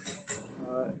 because I'll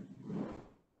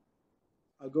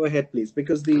go ahead, please,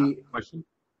 because the question.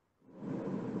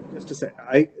 Just a sec.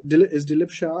 Is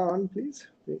Dilip Shah on, please?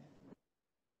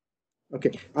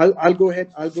 Okay, I'll go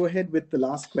ahead. I'll go ahead with the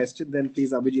last question, then,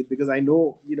 please, Abhijit, because I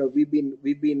know we've been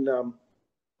to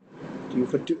you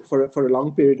for a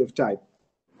long period of time.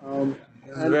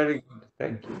 Very good.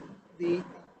 Thank you.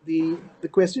 The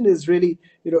question is really,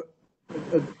 a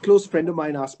close friend of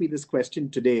mine asked me this question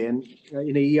today, and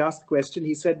he asked the question.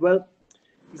 He said,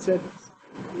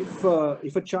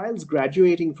 if a child's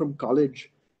graduating from college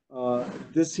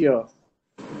this year,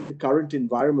 in the current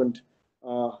environment,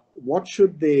 what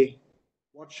should they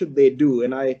do?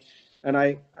 And I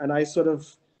sort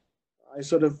of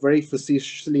very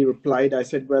facetiously replied. I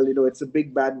said, well, it's a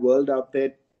big bad world out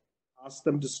there. Ask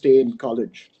them to stay in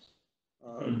college.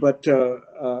 But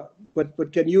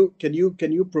can you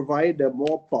provide a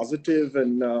more positive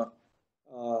and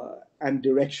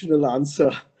directional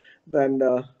answer than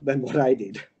what I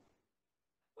did?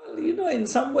 Well, in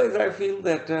some ways, I feel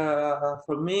that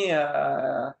for me,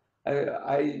 I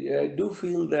do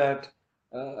feel that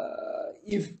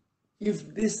if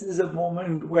this is a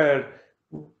moment where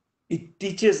it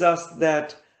teaches us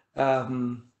that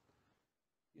the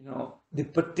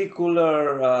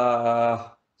particular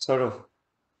sort of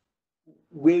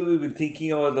way we've been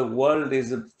thinking about the world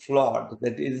is flawed,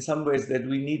 that in some ways that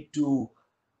we need to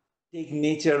take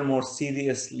nature more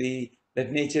seriously,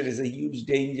 that nature is a huge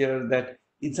danger, that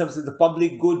in some sense the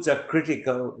public goods are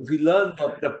critical. We learn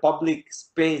that the public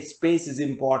space is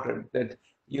important, that,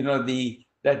 you know,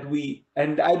 that we,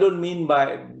 and I don't mean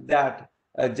by that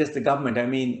just the government, I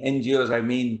mean NGOs, I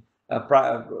mean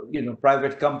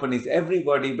private companies,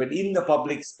 everybody, but in the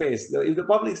public space, if the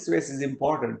public space is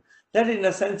important, that in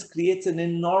a sense creates an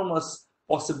enormous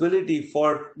possibility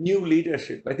for new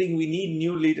leadership. I think we need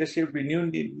new leadership.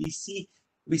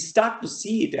 We start to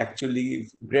see it actually.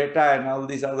 Greta and all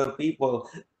these other people.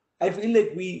 I feel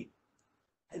like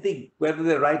I think whether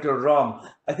they're right or wrong,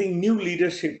 I think new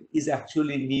leadership is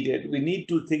actually needed. We need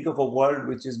to think of a world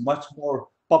which is much more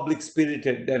public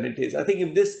spirited than it is. I think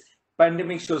if this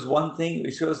pandemic shows one thing,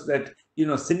 it shows that, you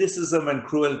know, cynicism and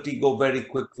cruelty go very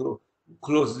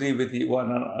closely with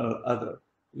one another.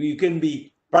 You can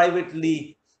be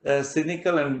privately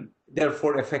cynical and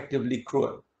therefore effectively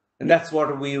cruel, and that's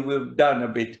what we've done a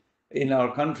bit in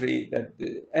our country.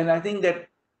 And I think that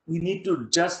we need to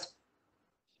just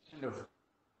kind of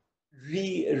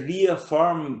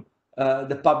reaffirm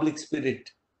the public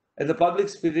spirit. And the public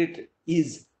spirit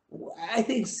is, I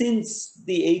think, since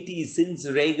the 80s, since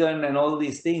Reagan and all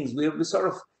these things, we sort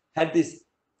of had this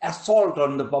assault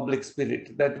on the public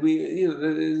spirit, that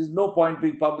there's no point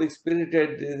being public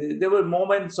spirited. There were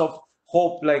moments of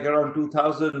hope, like around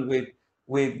 2000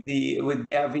 with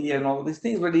Gavi and all these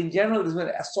things, but in general, there's been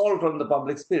assault on the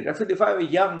public spirit. I feel if I were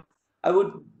young, I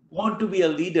would want to be a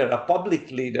leader, a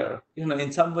public leader. You know,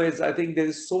 in some ways, I think there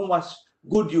is so much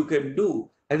good you can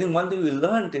do. I think one thing we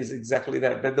learned is exactly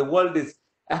that the world is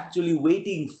actually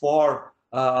waiting for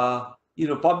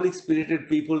public spirited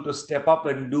people to step up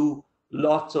and do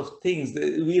lots of things.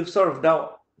 We have sort of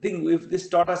now, I think if this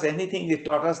taught us anything, it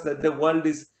taught us that the world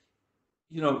is,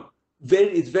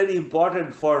 it's very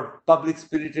important for public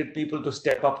spirited people to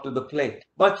step up to the plate.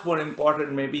 Much more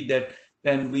important maybe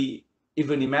than we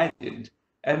even imagined.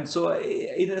 And so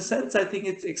in a sense, I think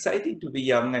it's exciting to be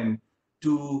young and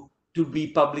to be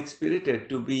public spirited,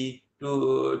 to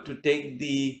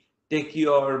take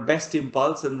your best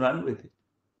impulse and run with it.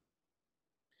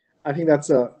 I think that's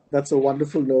a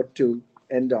wonderful note to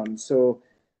end on. So,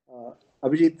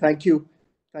 Abhijit, thank you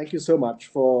so much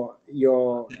for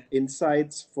your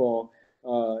insights, for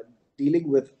dealing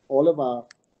with all of our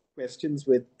questions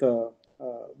with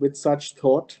such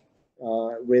thought,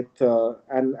 for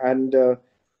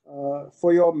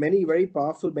your many very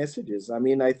powerful messages. I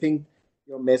mean, I think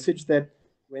your message that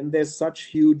when there's such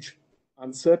huge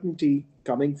uncertainty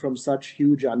coming from such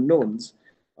huge unknowns,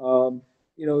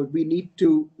 we need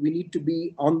to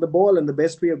be on the ball, and the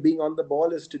best way of being on the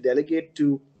ball is to delegate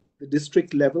to the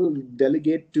district level,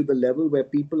 delegate to the level where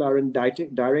people are in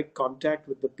direct contact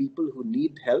with the people who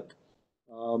need help,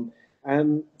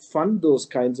 and fund those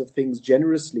kinds of things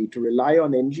generously, to rely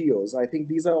on NGOs. I think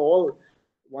these are all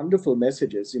wonderful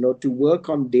messages, to work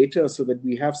on data so that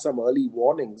we have some early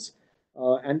warnings,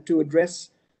 and to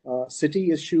address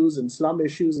city issues and slum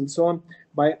issues and so on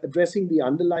by addressing the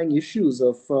underlying issues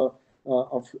of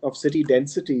city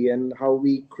density and how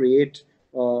we create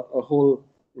a whole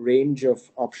range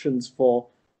of options for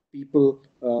people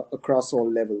across all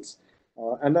levels.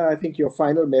 And I think your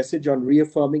final message on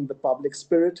reaffirming the public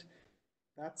spirit,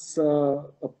 that's a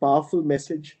powerful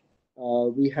message.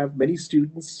 We have many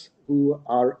students who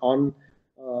are on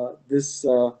this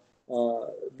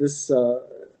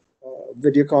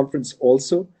video conference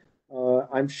also.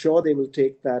 I'm sure they will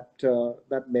take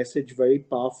that message very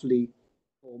powerfully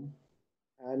home.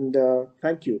 And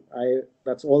thank you.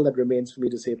 That's all that remains for me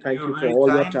to say. Thank you for all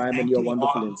your time and your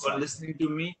wonderful insights. Thank you for listening to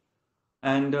me,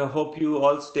 and hope you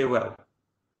all stay well.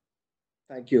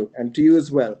 Thank you, and to you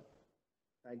as well.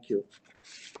 Thank you.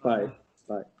 Bye.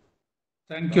 Bye.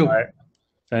 Thank you. Bye.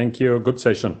 Thank you. Good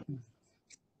session.